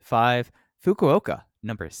 5. Fukuoka,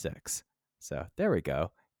 number 6. So there we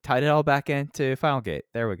go. Tied it all back into Final Gate.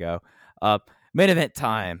 There we go. Main event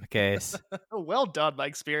time, Case. Well done,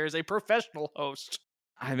 Mike Spears, a professional host.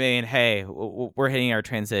 I mean, hey, we're hitting our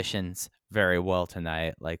transitions very well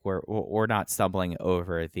tonight. Like we're not stumbling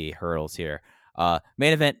over the hurdles here.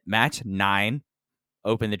 Main event match 9,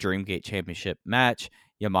 open the Dreamgate Championship match.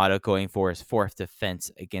 Yamato going for his 4th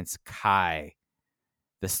defense against Kai.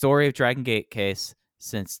 The story of Dragon Gate, Case,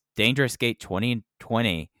 since Dangerous Gate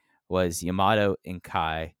 2020 was Yamato and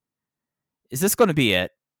Kai. Is this going to be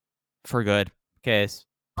it for good, Case?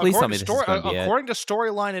 Please tell me this is going to be it. According to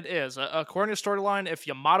storyline, it is. According to storyline, if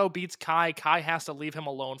Yamato beats Kai, Kai has to leave him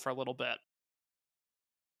alone for a little bit.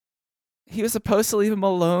 He was supposed to leave him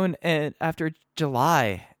alone after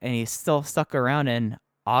July, and he's still stuck around in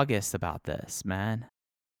August about this, man.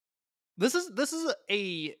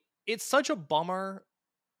 It's such a bummer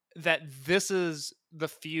that this is the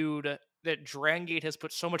feud that Dragon Gate has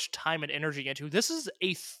put so much time and energy into. This is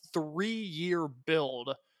a 3-year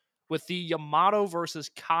build with the Yamato versus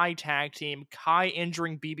Kai tag team, Kai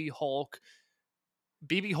injuring BB Hulk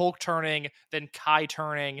turning, then Kai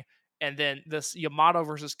turning, and then this Yamato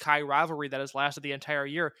versus Kai rivalry that has lasted the entire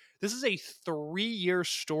year. This is a 3-year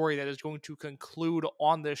story that is going to conclude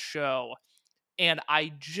on this show, and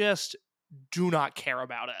I just do not care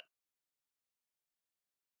about it.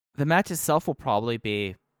 The match itself will probably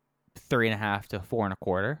be 3.5 to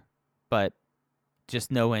 4.25, but just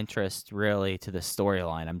no interest really to the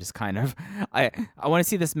storyline. I'm just kind of I want to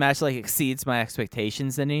see this match like exceeds my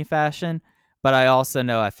expectations in any fashion, but I also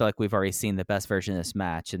know I feel like we've already seen the best version of this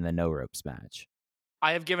match in the no ropes match.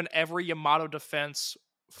 I have given every Yamato defense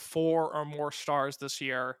 4 or more stars this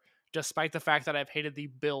year, despite the fact that I've hated the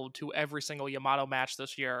build to every single Yamato match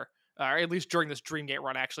this year. Or at least during this Dreamgate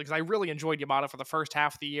run, actually, because I really enjoyed Yamato for the first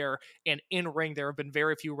half of the year, and in-ring, there have been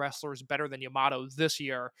very few wrestlers better than Yamato this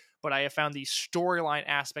year, but I have found the storyline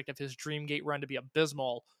aspect of his Dreamgate run to be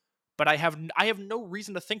abysmal, but I have no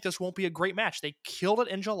reason to think this won't be a great match. They killed it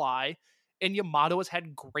in July, and Yamato has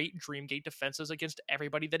had great Dreamgate defenses against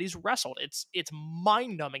everybody that he's wrestled. It's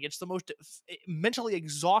mind-numbing. It's the most mentally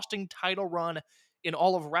exhausting title run in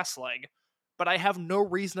all of wrestling, but I have no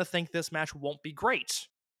reason to think this match won't be great.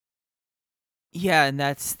 Yeah, and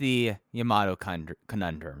that's the Yamato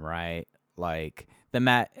conundrum, right? Like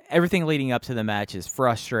everything leading up to the match is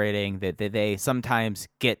frustrating. That they sometimes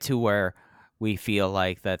get to where we feel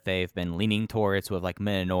like that they've been leaning towards with like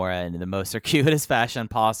Minoura in the most circuitous fashion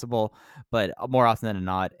possible, but more often than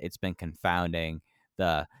not, it's been confounding.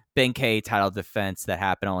 The Benkei title defense that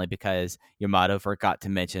happened only because Yamato forgot to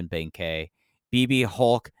mention Benkei. BB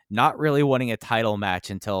Hulk not really winning a title match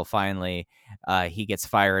until finally he gets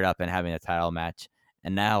fired up and having a title match.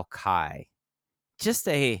 And now Kai. Just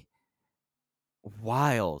a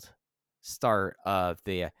wild start of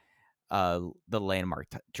the landmark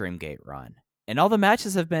Dreamgate run. And all the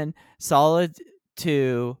matches have been solid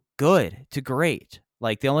to good to great.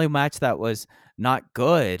 Like the only match that was not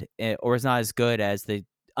good or is not as good as the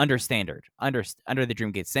under the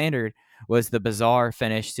Dreamgate standard was the bizarre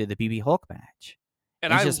finish to the BB Hulk match.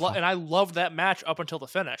 And I loved that match up until the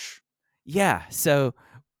finish. Yeah, so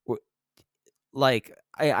like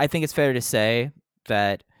I think it's fair to say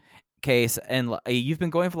that Case, and you've been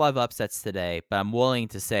going for a lot of upsets today, but I'm willing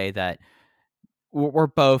to say that we're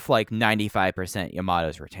both like 95%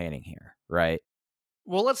 Yamato's retaining here, right?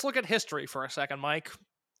 Well, let's look at history for a second, Mike.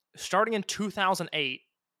 Starting in 2008,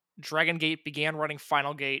 Dragon Gate began running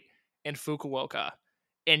Final Gate in Fukuoka.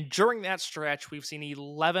 And during that stretch, we've seen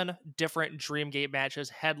 11 different Dreamgate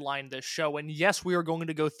matches headline this show. And yes, we are going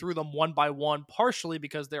to go through them one by one, partially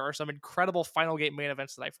because there are some incredible Final Gate main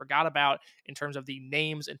events that I forgot about in terms of the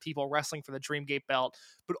names and people wrestling for the Dreamgate belt.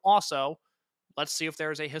 But also, let's see if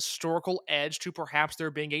there's a historical edge to perhaps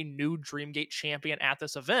there being a new Dreamgate champion at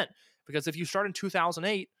this event. Because if you start in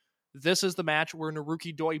 2008, this is the match where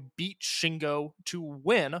Naruki Doi beat Shingo to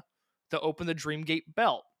win to open the Dreamgate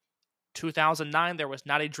belt. 2009, there was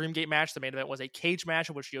not a Dreamgate match. The main event was a cage match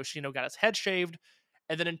in which Yoshino got his head shaved.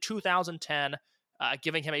 And then in 2010,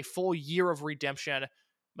 giving him a full year of redemption,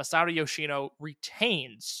 Masato Yoshino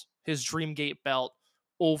retains his Dreamgate belt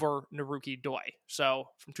over Naruki Doi. So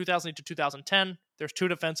from 2008 to 2010, there's 2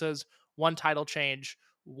 defenses, 1 title change,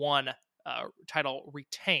 1 title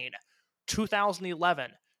retain.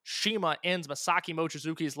 2011, Shima ends Masaki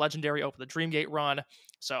Mochizuki's legendary Open the Dreamgate run.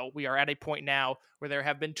 So we are at a point now where there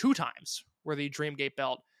have been 2 times where the Dreamgate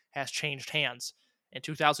belt has changed hands. In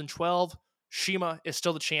 2012, Shima is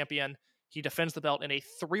still the champion. He defends the belt in a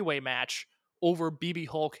 3-way match over BB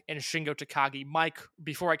Hulk and Shingo Takagi. Mike,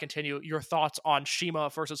 before I continue, your thoughts on Shima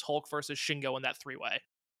versus Hulk versus Shingo in that 3-way?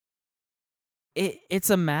 It's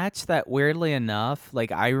a match that, weirdly enough,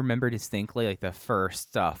 like, I remember distinctly, like, the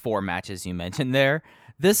first 4 matches you mentioned there.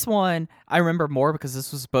 This one, I remember more because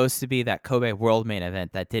this was supposed to be that Kobe World main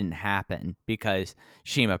event that didn't happen because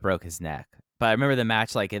Shima broke his neck. But I remember the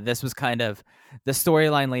match, like, this was kind of the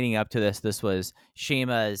storyline leading up to this. This was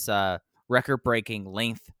Shima's record-breaking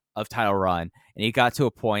length of title run, and he got to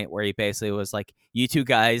a point where he basically was like, you 2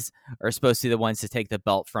 guys are supposed to be the ones to take the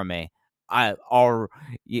belt from me.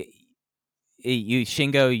 You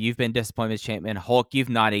Shingo, you've been disappointed as champion. Hulk, you've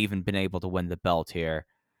not even been able to win the belt here.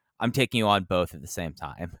 I'm taking you on both at the same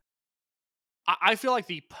time. I feel like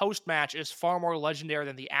the post-match is far more legendary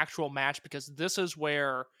than the actual match, because this is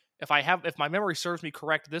where, if my memory serves me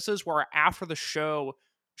correct, this is where after the show,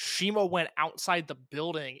 Shima went outside the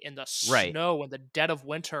building in the snow in the dead of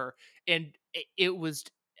winter, and it was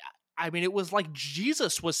like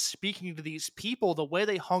Jesus was speaking to these people. The way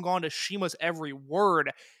they hung on to Shima's every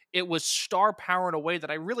word, it was star power in a way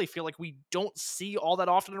that I really feel like we don't see all that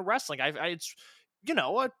often in wrestling. It's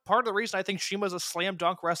part of the reason I think Shima's a Slam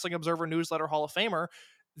Dunk Wrestling Observer Newsletter Hall of Famer.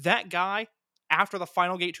 That guy, after the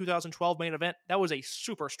Final Gate 2012 main event, that was a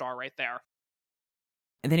superstar right there.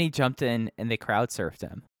 And then he jumped in and they crowd surfed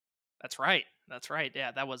him. That's right.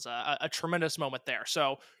 Yeah, that was a tremendous moment there.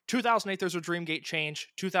 So 2008, there's a Dreamgate change.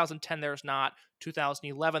 2010, there's not.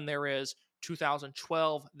 2011, there is.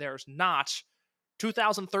 2012, there's not.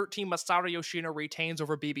 2013, Masato Yoshino retains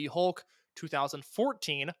over BB Hulk.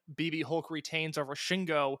 2014, BB Hulk retains over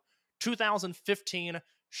Shingo. 2015,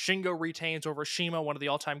 Shingo retains over Shima, one of the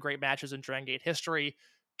all-time great matches in Dreamgate history.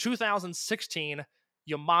 2016,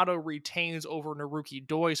 Yamato retains over Naruki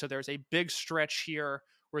Doi, so there's a big stretch here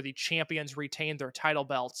where the champions retain their title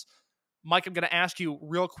belts. Mike, I'm going to ask you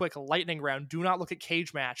real quick, lightning round. Do not look at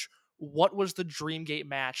cage match. What was the Dreamgate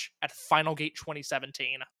match at Final Gate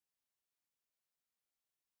 2017?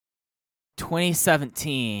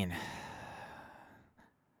 2017.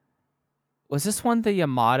 Was this one the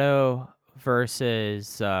Yamato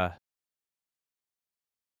versus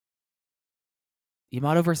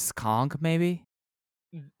Kong, maybe?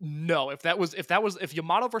 No, if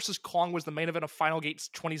Yamato versus Kong was the main event of Final Gate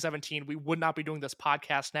 2017, we would not be doing this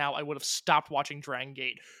podcast now. I would have stopped watching Dragon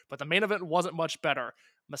Gate. But the main event wasn't much better.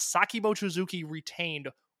 Masaki Mochizuki retained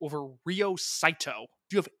over Ryo Saito.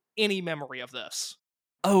 Do you have any memory of this?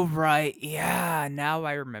 Oh, right. Yeah, now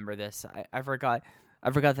I remember this. I forgot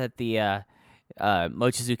that the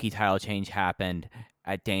Mochizuki title change happened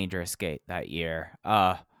at Dangerous Gate that year.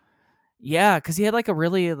 Yeah, because he had like a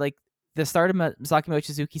really, like, the start of Masaki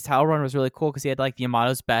Mochizuki's title run was really cool because he had like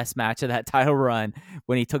Yamato's best match of that title run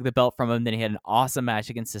when he took the belt from him. Then he had an awesome match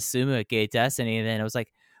against Susumu at Gate Destiny. And then it was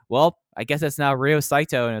like, well, I guess that's now Ryo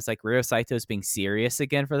Saito. And it's like Ryo Saito's being serious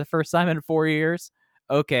again for the first time in 4 years.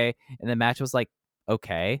 Okay. And the match was like,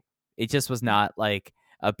 okay. It just was not like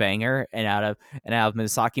a banger. And out of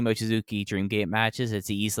Masaki Mochizuki Dreamgate matches, it's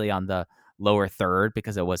easily on the lower third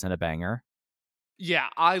because it wasn't a banger. Yeah,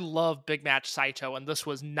 I love Big Match Saito, and this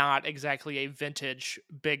was not exactly a vintage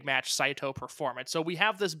Big Match Saito performance. So we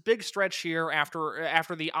have this big stretch here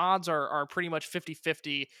after the odds are pretty much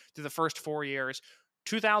 50-50 through the first 4 years.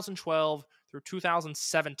 2012 through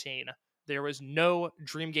 2017, there was no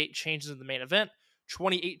Dreamgate changes in the main event.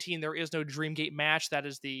 2018, there is no Dreamgate match. That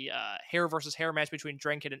is the hair versus hair match between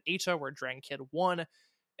Dragon Kid and Eita, where Dragon Kid won.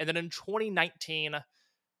 And then in 2019,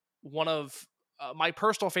 one of my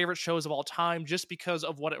personal favorite shows of all time, just because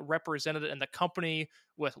of what it represented in the company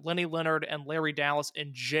with Lenny Leonard and Larry Dallas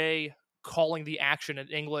and Jay calling the action in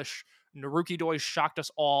English. Naruki Doi shocked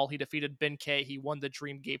us all. He defeated Benkei. He won the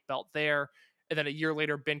Dream Gate belt there. And then a year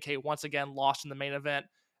later, Benkei once again lost in the main event,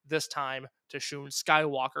 this time to Shun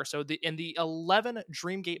Skywalker. So in the 11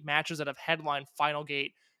 Dream Gate matches that have headlined Final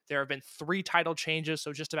Gate, there have been 3 title changes,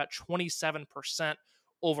 so just about 27%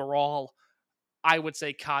 overall. I would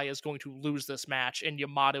say Kai is going to lose this match, and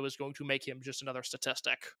Yamato is going to make him just another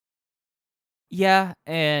statistic. Yeah,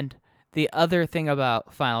 and the other thing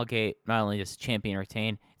about Final Gate, not only just champion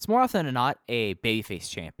retain, it's more often than not a babyface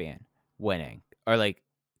champion winning, or like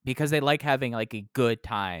because they like having like a good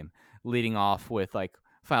time leading off with like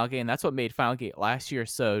Final Gate, and that's what made Final Gate last year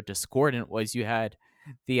so discordant. Was you had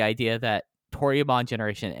the idea that Toryumon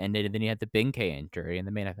generation ended, and then you had the Benkei injury in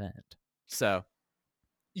the main event. So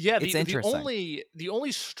yeah, it's the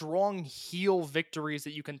only strong heel victories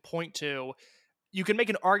that you can point to, you can make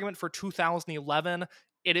an argument for 2011.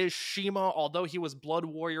 It is CIMA, although he was Blood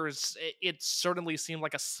Warriors, it certainly seemed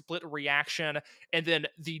like a split reaction. And then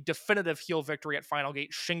the definitive heel victory at Final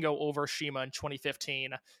Gate, Shingo over CIMA in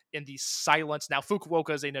 2015 in the silence. Now,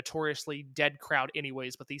 Fukuoka is a notoriously dead crowd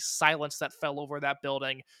anyways, but the silence that fell over that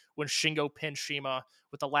building when Shingo pinned CIMA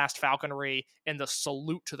with the last falconry and the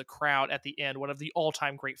salute to the crowd at the end, one of the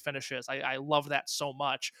all-time great finishes. I love that so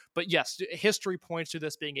much. But yes, history points to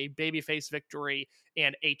this being a babyface victory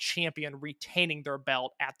and a champion retaining their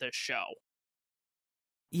belt at this show.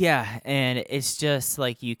 Yeah, and it's just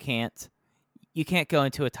like you can't go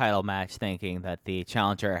into a title match thinking that the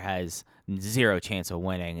challenger has zero chance of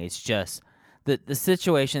winning. It's just the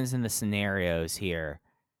situations and the scenarios here.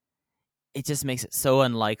 It just makes it so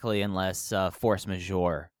unlikely unless force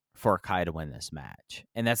majeure for Kai to win this match.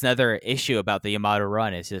 And that's another issue about the Yamato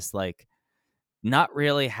run. It's just like not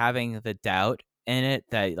really having the doubt in it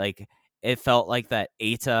that like it felt like that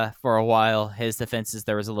Eita for a while, his defenses,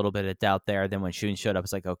 there was a little bit of doubt there. Then when Shun showed up,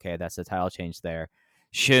 it's like, okay, that's the title change there.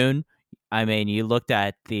 Shun, I mean, you looked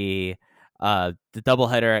at the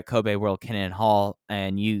doubleheader at Kobe World Kenan Hall,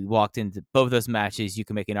 and you walked into both those matches. You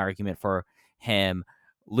can make an argument for him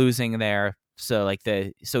losing there. So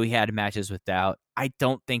he had matches with doubt. I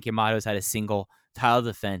don't think Yamato's had a single title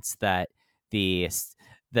defense that the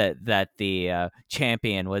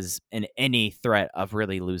champion was in any threat of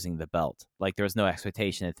really losing the belt. Like there was no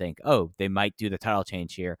expectation to think, oh, they might do the title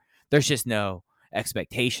change here. There's just no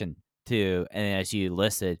expectation to, and as you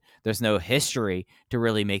listed, there's no history to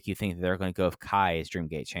really make you think that they're going to go with Kai as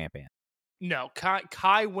Dreamgate champion. No,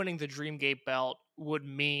 Kai winning the Dreamgate belt would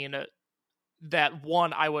mean that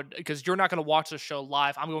one, because you're not going to watch this show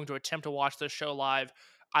live. I'm going to attempt to watch this show live.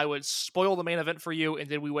 I would spoil the main event for you, and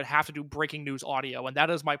then we would have to do breaking news audio. And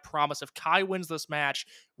that is my promise. If Kai wins this match,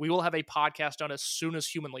 we will have a podcast done as soon as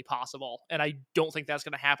humanly possible. And I don't think that's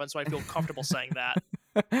going to happen, so I feel comfortable saying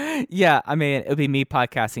that. Yeah, I mean, it would be me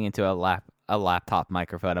podcasting into a laptop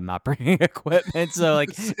microphone. I'm not bringing equipment, so like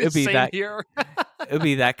it'd be that here. It would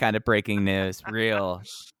be that kind of breaking news, real.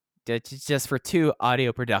 Just for 2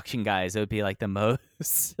 audio production guys, it would be like the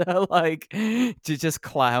most like to just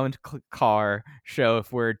clown car show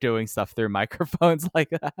if we're doing stuff through microphones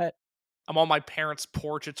like that. I'm on my parents'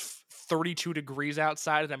 porch. It's 32 degrees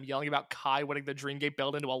outside, and I'm yelling about Kai winning the Dreamgate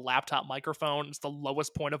belt into a laptop microphone. It's the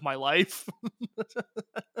lowest point of my life.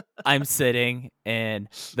 I'm sitting in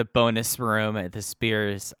the bonus room at the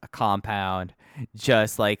Spears compound,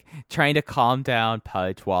 just like trying to calm down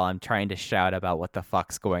Pudge while I'm trying to shout about what the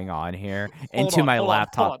fuck's going on here into my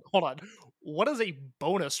laptop. Hold on. What is a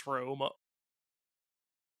bonus room?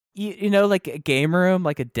 You know, like a game room,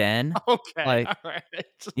 like a den. Okay, like, all right.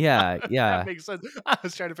 Yeah. That makes sense. I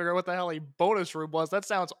was trying to figure out what the hell a bonus room was. That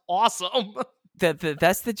sounds awesome.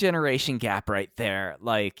 That's the generation gap right there.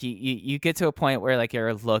 Like you get to a point where like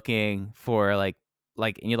you're looking for like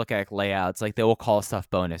and you look at layouts, like they will call stuff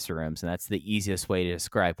bonus rooms, and that's the easiest way to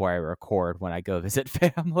describe where I record when I go visit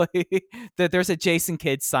family. That there's a Jason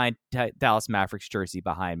Kidd signed Dallas Mavericks jersey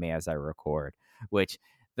behind me as I record, which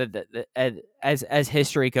as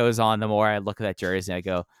history goes on, the more I look at that jersey, I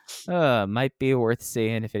go, might be worth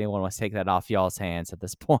seeing if anyone wants to take that off y'all's hands at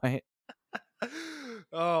this point.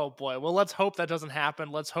 Oh boy. Well, let's hope that doesn't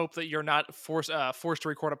happen. Let's hope that you're not forced to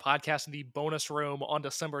record a podcast in the bonus room on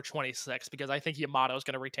December 26th, because I think Yamato is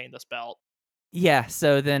going to retain this belt. Yeah.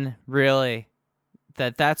 So then really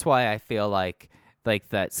that's why I feel like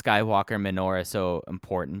that Skywalker Minoru is so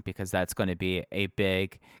important, because that's going to be a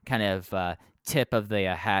big kind of tip of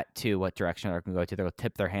the hat to what direction they're going to go to. They'll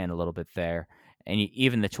tip their hand a little bit there. And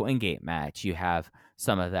even the Twin Gate match, you have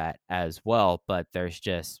some of that as well, but there's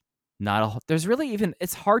just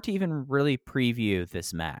it's hard to even really preview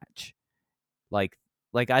this match. Like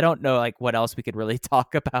I don't know like what else we could really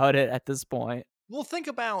talk about it at this point. Well, think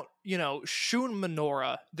about, Shun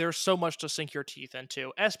Minoura. There's so much to sink your teeth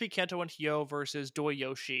into. SB Kento and Hyo versus Doi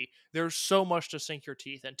Yoshi. There's so much to sink your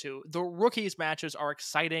teeth into. The rookies matches are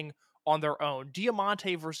exciting on their own.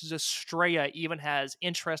 Diamante versus Estrella even has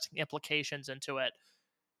interesting implications into it.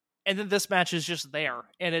 And then this match is just there,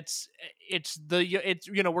 and it's we're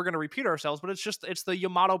going to repeat ourselves, but it's the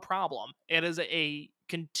Yamato problem. It is a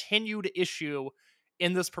continued issue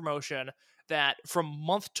in this promotion that from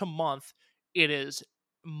month to month it is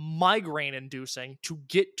migraine inducing to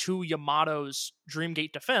get to Yamato's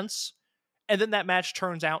Dreamgate defense, and then that match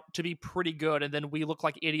turns out to be pretty good, and then we look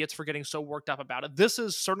like idiots for getting so worked up about it. This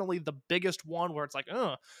is certainly the biggest one where it's like,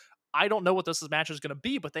 I don't know what this match is going to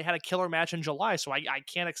be, but they had a killer match in July, so I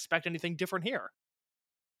can't expect anything different here.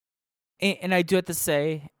 And I do have to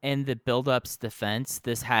say, in the build-up's defense,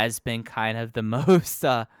 this has been kind of the most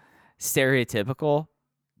stereotypical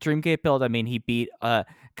Dreamgate build. I mean,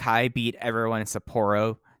 Kai beat everyone in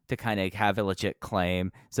Sapporo to kind of have a legit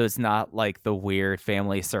claim. So it's not like the weird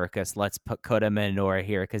family circus, let's put Kota Minoura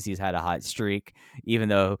here because he's had a hot streak, even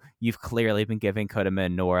though you've clearly been giving Kota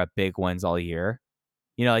Minoura big wins all year.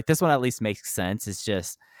 Like this one at least makes sense. It's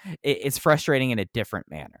just, it's frustrating in a different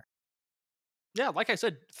manner. Yeah, like I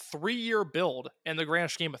said, 3-year build in the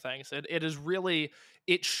grand scheme of things. It is really,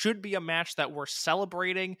 it should be a match that we're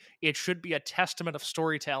celebrating. It should be a testament of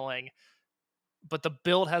storytelling. But the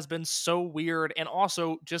build has been so weird. And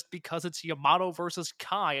also, just because it's Yamato versus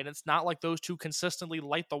Kai, and it's not like those two consistently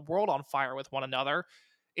light the world on fire with one another,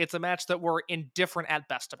 it's a match that we're indifferent at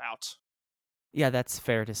best about. Yeah, that's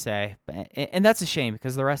fair to say. And that's a shame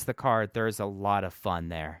because the rest of the card, there's a lot of fun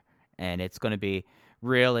there. And it's going to be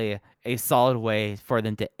really a solid way for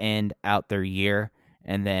them to end out their year.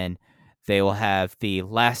 And then they will have the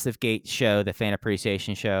Last of Gate show, the fan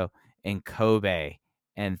appreciation show in Kobe.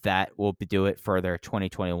 And that will do it for their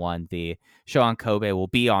 2021. The show on Kobe will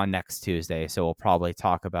be on next Tuesday. So we'll probably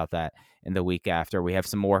talk about that in the week after. We have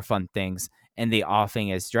some more fun things in the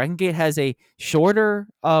offing as Dragon Gate has a shorter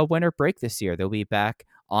winter break this year. They'll be back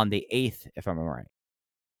on the 8th, if I'm right.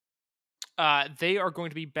 They are going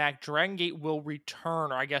to be back. Dragon Gate will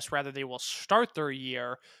return, or I guess rather they will start their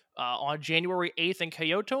year on January 8th in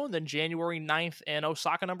Kyoto, and then January 9th in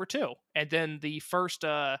Osaka #2. And then the first,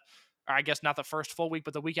 or I guess not the first full week,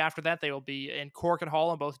 but the week after that, they will be in Korakuen Hall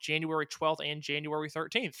on both January 12th and January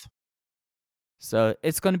 13th. So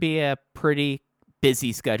it's going to be a pretty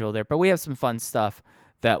busy schedule there, but we have some fun stuff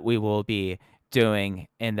that we will be doing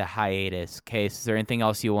in the hiatus. Case, is there anything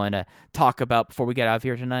else you want to talk about before we get out of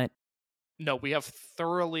here tonight? No, we have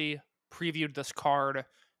thoroughly previewed this card.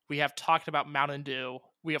 We have talked about Mountain Dew.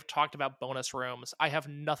 We have talked about bonus rooms. I have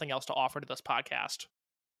nothing else to offer to this podcast.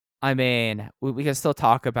 I mean, we can still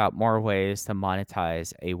talk about more ways to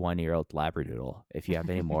monetize a 1-year-old Labradoodle. If you have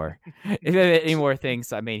any more, if you have any more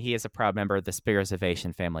things, I mean, he is a proud member of the Spears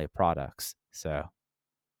Ovation family of products. So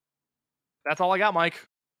that's all I got, Mike.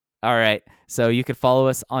 All right. So you can follow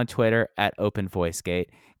us on Twitter at OpenVoiceGate.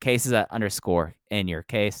 Case is at _ in your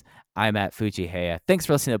case. I'm at Fujiheya. Thanks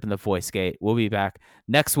for listening to Open the Voice Gate. We'll be back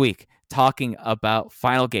next week talking about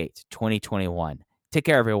Final Gate 2021. Take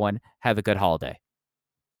care, everyone. Have a good holiday.